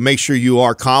right. So make sure you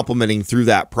are complimenting through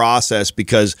that process,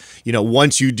 because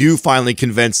once you do finally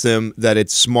convince them that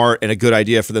it's smart and a good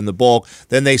idea for them to bulk,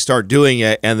 then they start doing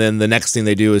it, and then the next thing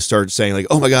they do is start saying, like,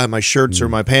 oh my God, my shirts or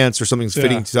my pants or something's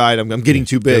fitting too tight. I'm getting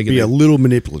too big. Be a little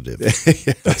manipulative.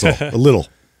 That's all. A little.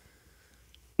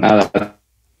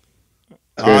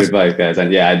 Great advice, guys.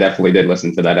 And yeah, I definitely did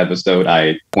listen to that episode.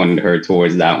 I pointed her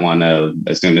towards that one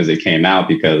as soon as it came out,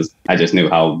 because I just knew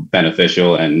how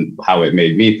beneficial and how it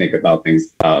made me think about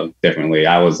things differently.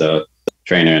 I was a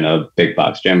trainer in a big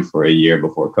box gym for a year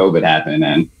before COVID happened,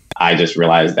 and I just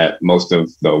realized that most of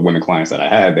the women clients that I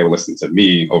had, they were listening to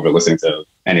me over listening to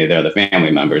any of their other family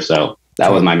members. So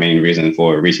that was my main reason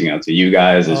for reaching out to you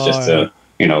guys, is to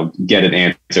get an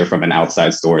answer from an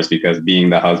outside source, because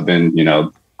being the husband,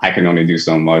 I can only do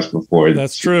so much before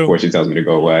she tells me to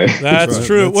go away. That's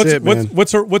true.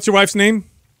 What's your wife's name?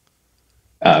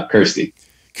 Kirsty.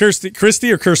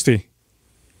 Kirsty or Kirsty?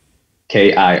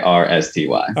 Kirsty.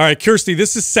 All right, Kirsty,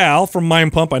 this is Sal from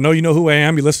Mind Pump. I know you know who I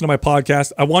am. You listen to my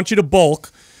podcast. I want you to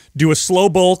bulk. Do a slow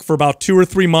bulk for about 2 or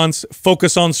 3 months.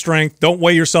 Focus on strength. Don't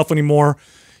weigh yourself anymore.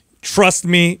 Trust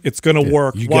me, it's going to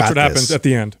work. Watch what happens at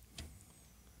the end.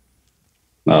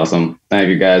 Awesome. Thank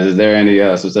you, guys. Is there any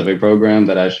specific program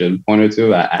that I should point her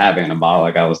to? I have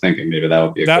Anabolic. I was thinking maybe that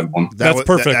would be a good one. That's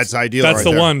perfect. That's ideal. That's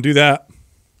the one. Do that.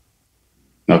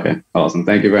 Okay. Awesome.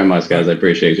 Thank you very much, guys. I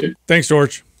appreciate you. Thanks,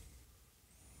 George.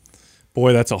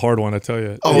 Boy, that's a hard one, I tell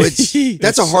you. Oh,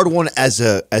 that's a hard one as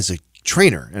a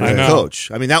trainer and a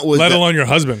coach. I mean, that was let alone your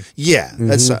husband. Yeah,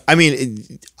 that's. I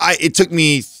mean, it took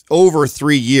me over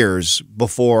 3 years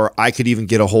before I could even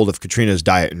get a hold of Katrina's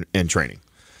diet and training.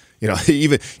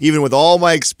 Even with all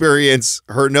my experience,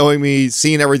 her knowing me,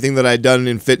 seeing everything that I'd done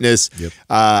in fitness,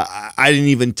 I didn't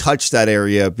even touch that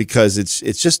area, because it's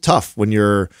just tough when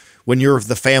you're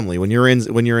the family, when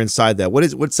you're inside that.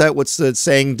 What's the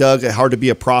saying, Doug? Hard to be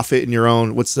a prophet in your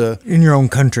own. In your own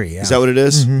country? Yeah. Is that what it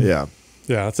is? Yeah.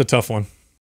 Yeah, that's a tough one.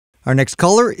 Our next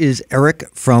caller is Eric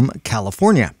from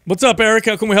California. What's up, Eric?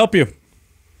 How can we help you?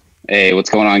 Hey,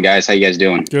 what's going on, guys? How you guys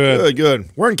doing?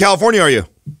 Good. Where in California are you?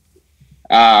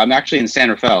 I'm actually in San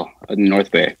Rafael, in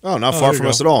North Bay. Oh, not far from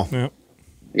us at all. Yeah.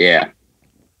 Yeah.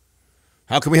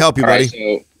 How can we help you, All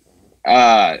buddy?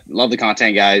 right, so, love the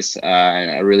content, guys.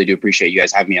 I really do appreciate you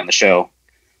guys having me on the show.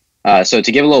 So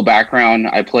to give a little background,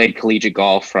 I played collegiate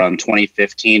golf from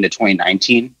 2015 to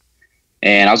 2019.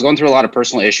 And I was going through a lot of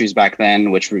personal issues back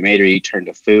then, which made me turn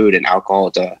to food and alcohol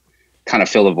to kind of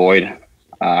fill the void.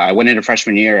 I went into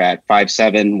freshman year at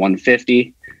 5'7",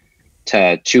 150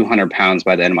 to 200 pounds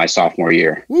by the end of my sophomore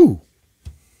year. Woo.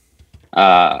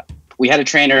 We had a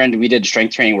trainer and we did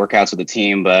strength training workouts with the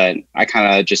team, but I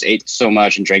kind of just ate so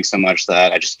much and drank so much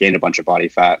that I just gained a bunch of body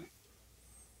fat.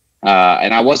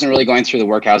 And I wasn't really going through the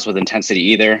workouts with intensity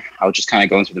either. I was just kind of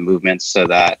going through the movements so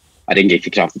that I didn't get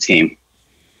kicked off the team.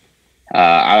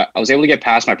 I was able to get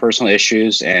past my personal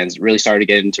issues and really started to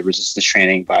get into resistance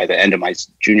training by the end of my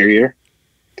junior year.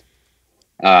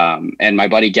 And my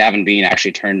buddy Gavin Bean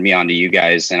actually turned me on to you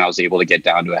guys, and I was able to get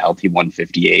down to a healthy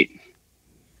 158.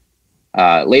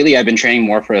 Lately, I've been training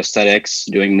more for aesthetics,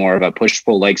 doing more of a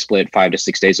push-pull leg split 5 to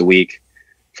 6 days a week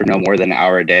for no more than an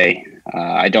hour a day.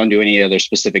 I don't do any other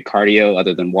specific cardio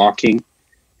other than walking,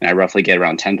 and I roughly get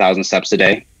around 10,000 steps a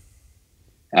day.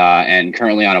 And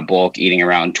currently on a bulk, eating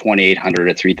around 2,800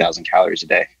 to 3,000 calories a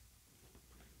day.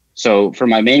 So for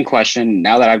my main question,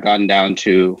 now that I've gotten down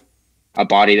to a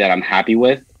body that I'm happy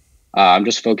with, I'm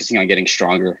just focusing on getting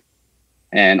stronger.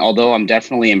 And although I'm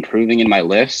definitely improving in my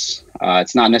lifts,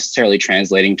 it's not necessarily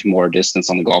translating to more distance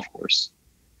on the golf course.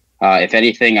 If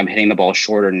anything, I'm hitting the ball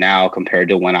shorter now compared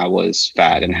to when I was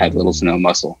fat and had little to no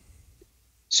muscle.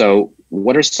 So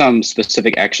what are some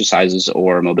specific exercises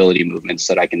or mobility movements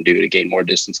that I can do to gain more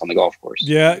distance on the golf course?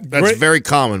 Yeah, That's very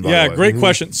common, by the way. Yeah, great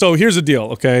question. So here's the deal,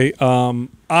 okay?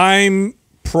 I'm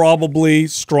probably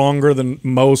stronger than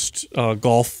most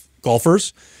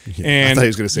golfers. And I thought he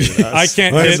was going to say that. I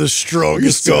can't I'm hit. the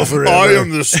strongest golfer I ever. am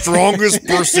the strongest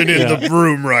person in the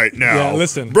room right now. Yeah,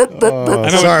 listen.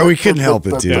 Sorry, we couldn't help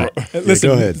it, dude. Listen,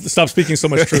 go ahead. Stop speaking so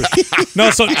much truth. No,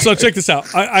 so check this out.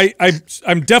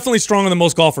 I'm definitely stronger than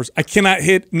most golfers. I cannot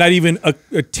hit not even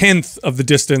a tenth of the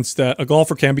distance that a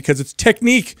golfer can because it's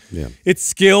technique. Yeah. It's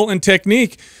skill and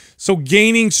technique. So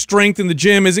gaining strength in the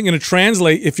gym isn't going to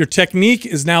translate if your technique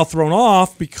is now thrown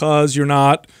off because you're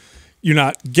not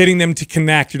getting them to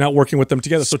connect. You're not working with them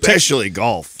together. So Especially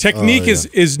golf. technique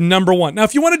is number one. Now,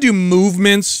 if you want to do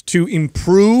movements to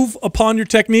improve upon your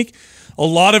technique, a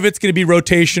lot of it's going to be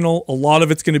rotational. A lot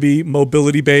of it's going to be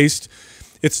mobility based.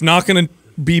 It's not going to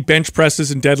be bench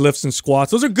presses and deadlifts and squats.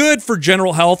 Those are good for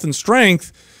general health and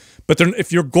strength. But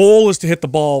if your goal is to hit the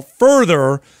ball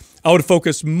further, I would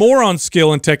focus more on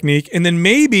skill and technique, and then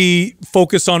maybe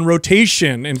focus on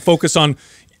rotation and focus on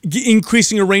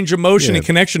increasing a range of motion and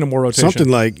connection to more rotation.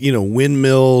 Something like,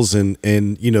 windmills and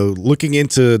looking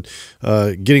into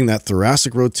getting that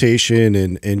thoracic rotation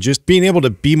and just being able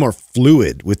to be more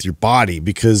fluid with your body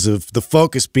because of the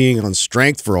focus being on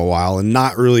strength for a while and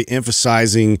not really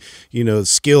emphasizing,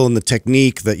 skill and the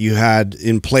technique that you had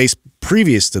in place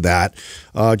previous to that.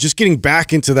 Just getting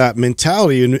back into that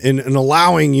mentality and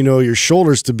allowing, your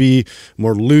shoulders to be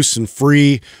more loose and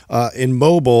free and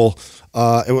mobile,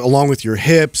 along with your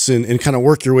hips and kind of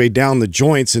work your way down the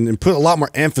joints and put a lot more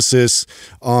emphasis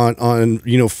on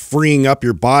freeing up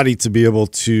your body to be able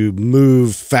to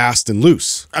move fast and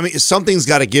loose. I mean, something's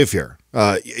got to give here.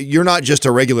 You're not just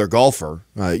a regular golfer.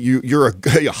 You're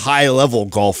a high-level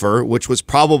golfer, which was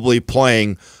probably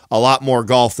playing a lot more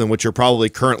golf than what you're probably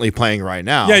currently playing right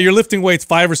now. Yeah, you're lifting weights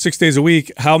 5 or 6 days a week.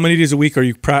 How many days a week are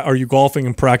you golfing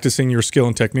and practicing your skill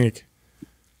and technique?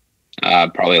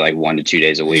 Probably like 1 to 2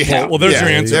 days a week. Well, there's your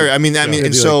answer.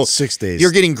 And so 6 days.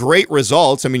 You're getting great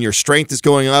results. I mean, your strength is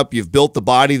going up. You've built the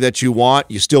body that you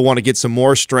want. You still want to get some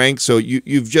more strength. So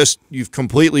you've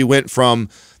completely went from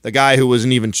the guy who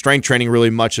wasn't even strength training really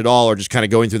much at all, or just kind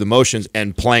of going through the motions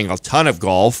and playing a ton of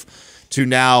golf, to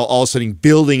now all of a sudden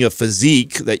building a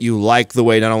physique that you like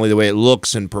not only the way it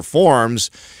looks and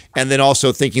performs, and then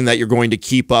also thinking that you're going to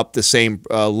keep up the same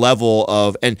level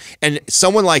of and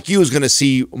someone like you is going to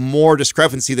see more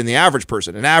discrepancy than the average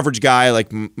person. An average guy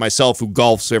like myself who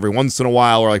golfs every once in a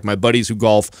while, or like my buddies who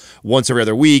golf once every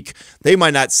other week, they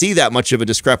might not see that much of a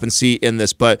discrepancy in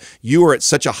this, but you are at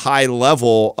such a high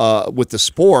level with the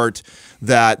sport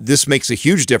that this makes a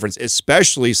huge difference,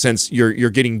 especially since you're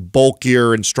getting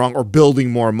bulkier and strong, or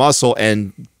building more muscle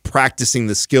and practicing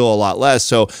the skill a lot less.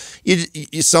 So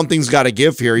something's got to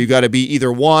give here. You got to be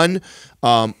either one,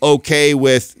 okay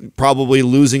with probably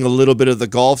losing a little bit of the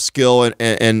golf skill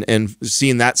and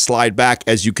seeing that slide back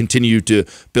as you continue to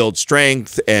build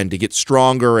strength and to get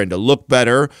stronger and to look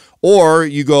better, or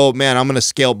you go, man, I'm going to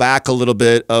scale back a little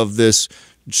bit of this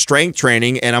strength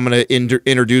training, and I'm going to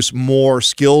introduce more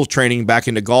skill training back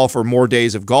into golf, or more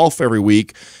days of golf every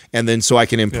week, and then so I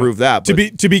can improve that.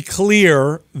 But to be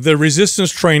clear, the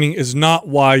resistance training is not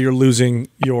why you're losing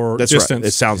your distance. Right.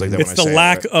 It sounds like that. It's the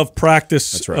lack of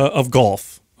practice of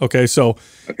golf. Okay, so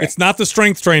it's not the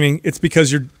strength training. It's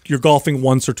because you're golfing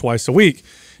once or twice a week.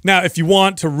 Now, if you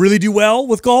want to really do well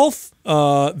with golf,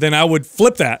 then I would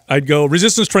flip that. I'd go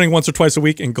resistance training once or twice a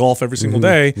week and golf every single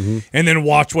day, and then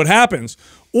watch what happens.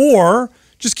 Or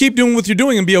just keep doing what you're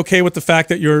doing and be okay with the fact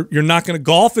that you're not going to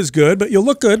golf as good, but you'll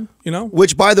look good, you know?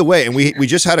 Which, by the way, and we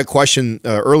just had a question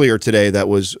earlier today that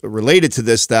was related to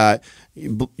this, that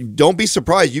don't be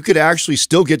surprised. You could actually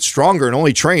still get stronger and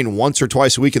only train once or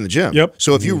twice a week in the gym. Yep.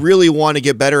 So if you really want to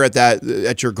get better at that,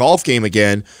 at your golf game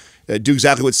again, do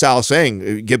exactly what Sal's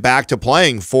saying. Get back to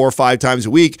playing 4 or 5 times a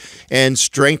week and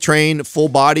strength train full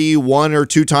body 1 or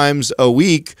 2 times a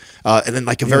week, and then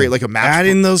like a match. Add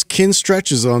in those kin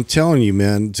stretches. I'm telling you,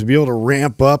 man, to be able to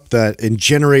ramp up that and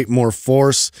generate more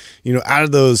force, out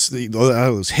of those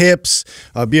hips,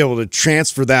 be able to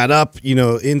transfer that up,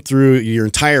 in through your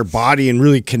entire body and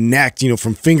really connect,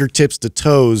 from fingertips to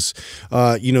toes.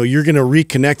 You're going to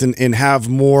reconnect and have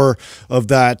more of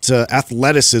that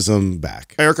athleticism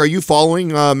back. Eric, are you following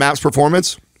MAPS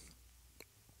Performance?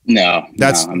 No,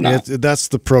 I'm not. That's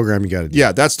the program you got to do.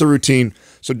 Yeah, that's the routine.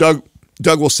 So Doug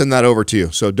will send that over to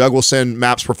you. So Doug will send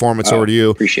MAPS Performance over to you.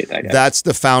 Appreciate that, guys. That's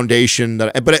the foundation.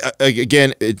 But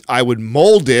again, I would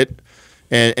mold it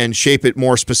and shape it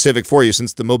more specific for you.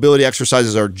 Since the mobility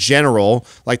exercises are general,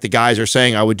 like the guys are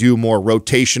saying, I would do more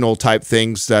rotational type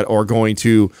things that are going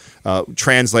to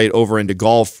translate over into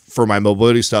golf for my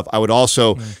mobility stuff. I would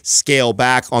also scale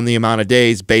back on the amount of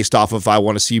days based off of if I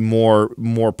want to see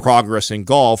more progress in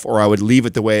golf, or I would leave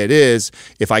it the way it is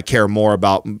if I care more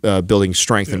about building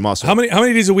strength and muscle. How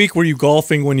many days a week were you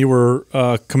golfing when you were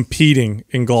competing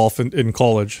in golf in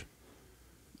college?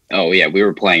 Oh yeah, we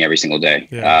were playing every single day,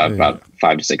 about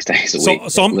 5 to 6 days a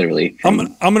week. So I'm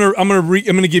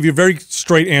gonna give you a very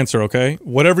straight answer. Okay,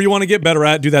 whatever you want to get better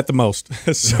at, do that the most.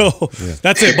 That's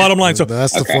it. Bottom line. So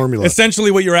that's the formula.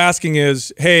 Essentially, what you're asking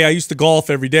is, hey, I used to golf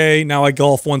every day. Now I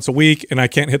golf once a week, and I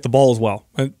can't hit the ball as well.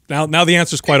 And now the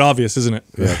answer is quite obvious, isn't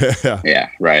it?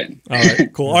 Yeah. Right. All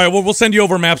right. Cool. All right. Well, we'll send you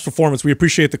over MAPS Performance. We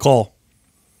appreciate the call.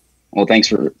 Well, thanks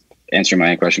for answering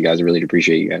my question, guys. I really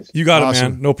appreciate you guys. You got it,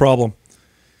 man. No problem.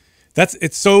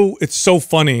 It's so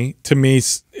funny to me.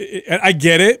 I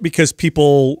get it because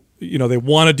people, they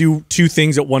want to do 2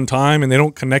 things at one time and they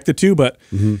don't connect the 2. But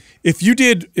if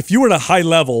you were at a high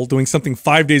level doing something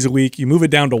 5 days a week, you move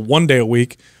it down to 1 day a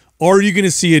week, are you going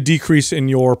to see a decrease in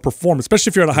your performance, especially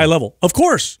if you're at a high level? Of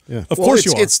course. Yeah. Of course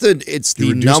you are.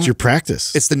 You reduced your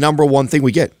practice. It's the number one thing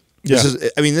we get. Yeah.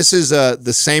 This is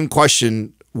the same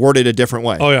question worded a different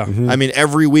way. Oh yeah. I mean,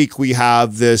 every week we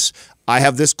have this. I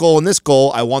have this goal and this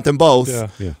goal. I want them both.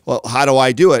 Yeah. Well, how do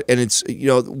I do it? And it's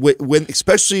when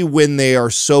especially when they are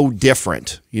so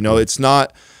different. It's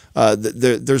not.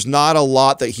 There's not a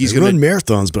lot that he's going to run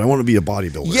marathons, but I want to be a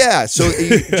bodybuilder. Yeah, so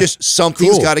just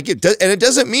something's got to get, and it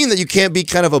doesn't mean that you can't be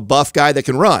kind of a buff guy that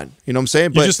can run. You know what I'm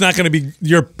saying? You're just not going to be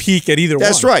your peak at either one.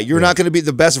 That's right. You're not going to be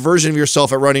the best version of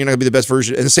yourself at running. You're not going to be the best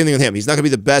version, and the same thing with him. He's not going to be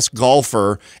the best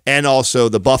golfer and also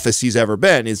the buffest he's ever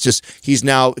been. It's just he's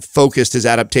now focused his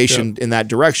adaptation in that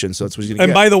direction. So that's what he's going to get.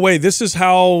 And by the way, this is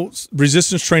how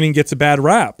resistance training gets a bad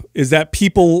rap: is that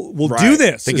people will do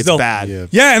this, think it's bad,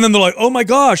 and then they're like, "Oh my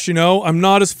gosh, I'm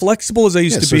not as flexible as I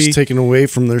used to be." It's taken away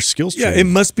from their skills training. Yeah, it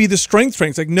must be the strength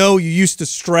training. It's like, no, you used to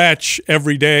stretch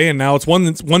every day, and now it's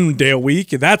one day a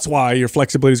week, and that's why your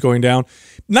flexibility is going down.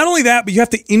 Not only that, but you have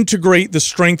to integrate the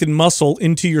strength and muscle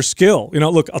into your skill.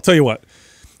 Look, I'll tell you what.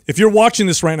 If you're watching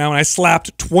this right now and I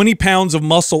slapped 20 pounds of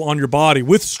muscle on your body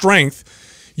with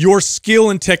strength, your skill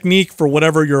and technique for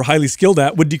whatever you're highly skilled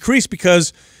at would decrease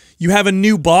because you have a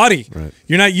new body. Right.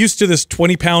 You're not used to this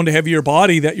 20-pound heavier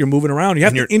body that you're moving around. You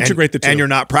have to integrate the 2. And you're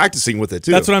not practicing with it,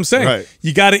 too. That's what I'm saying. Right.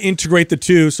 You got to integrate the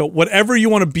 2. So whatever you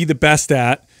want to be the best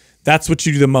at, that's what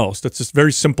you do the most. That's just a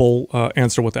very simple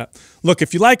answer with that. Look,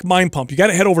 if you like Mind Pump, you got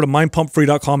to head over to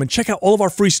mindpumpfree.com and check out all of our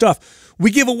free stuff.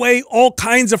 We give away all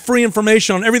kinds of free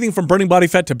information on everything from burning body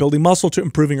fat to building muscle to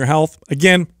improving your health.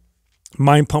 Again,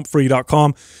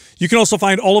 mindpumpfree.com. You can also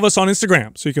find all of us on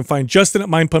Instagram. So you can find Justin at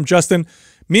mindpumpjustin,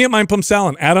 me at mindpumpsal,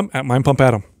 and Adam at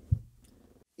mindpumpadam.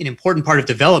 An important part of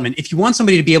development, if you want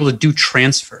somebody to be able to do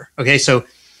transfer, okay, so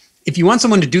if you want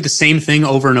someone to do the same thing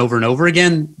over and over and over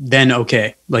again, then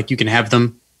okay, like you can have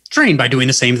them train by doing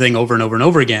the same thing over and over and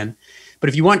over again. But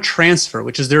if you want transfer,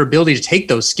 which is their ability to take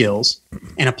those skills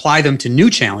and apply them to new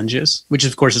challenges, which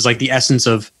of course is like the essence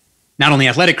of not only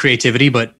athletic creativity, but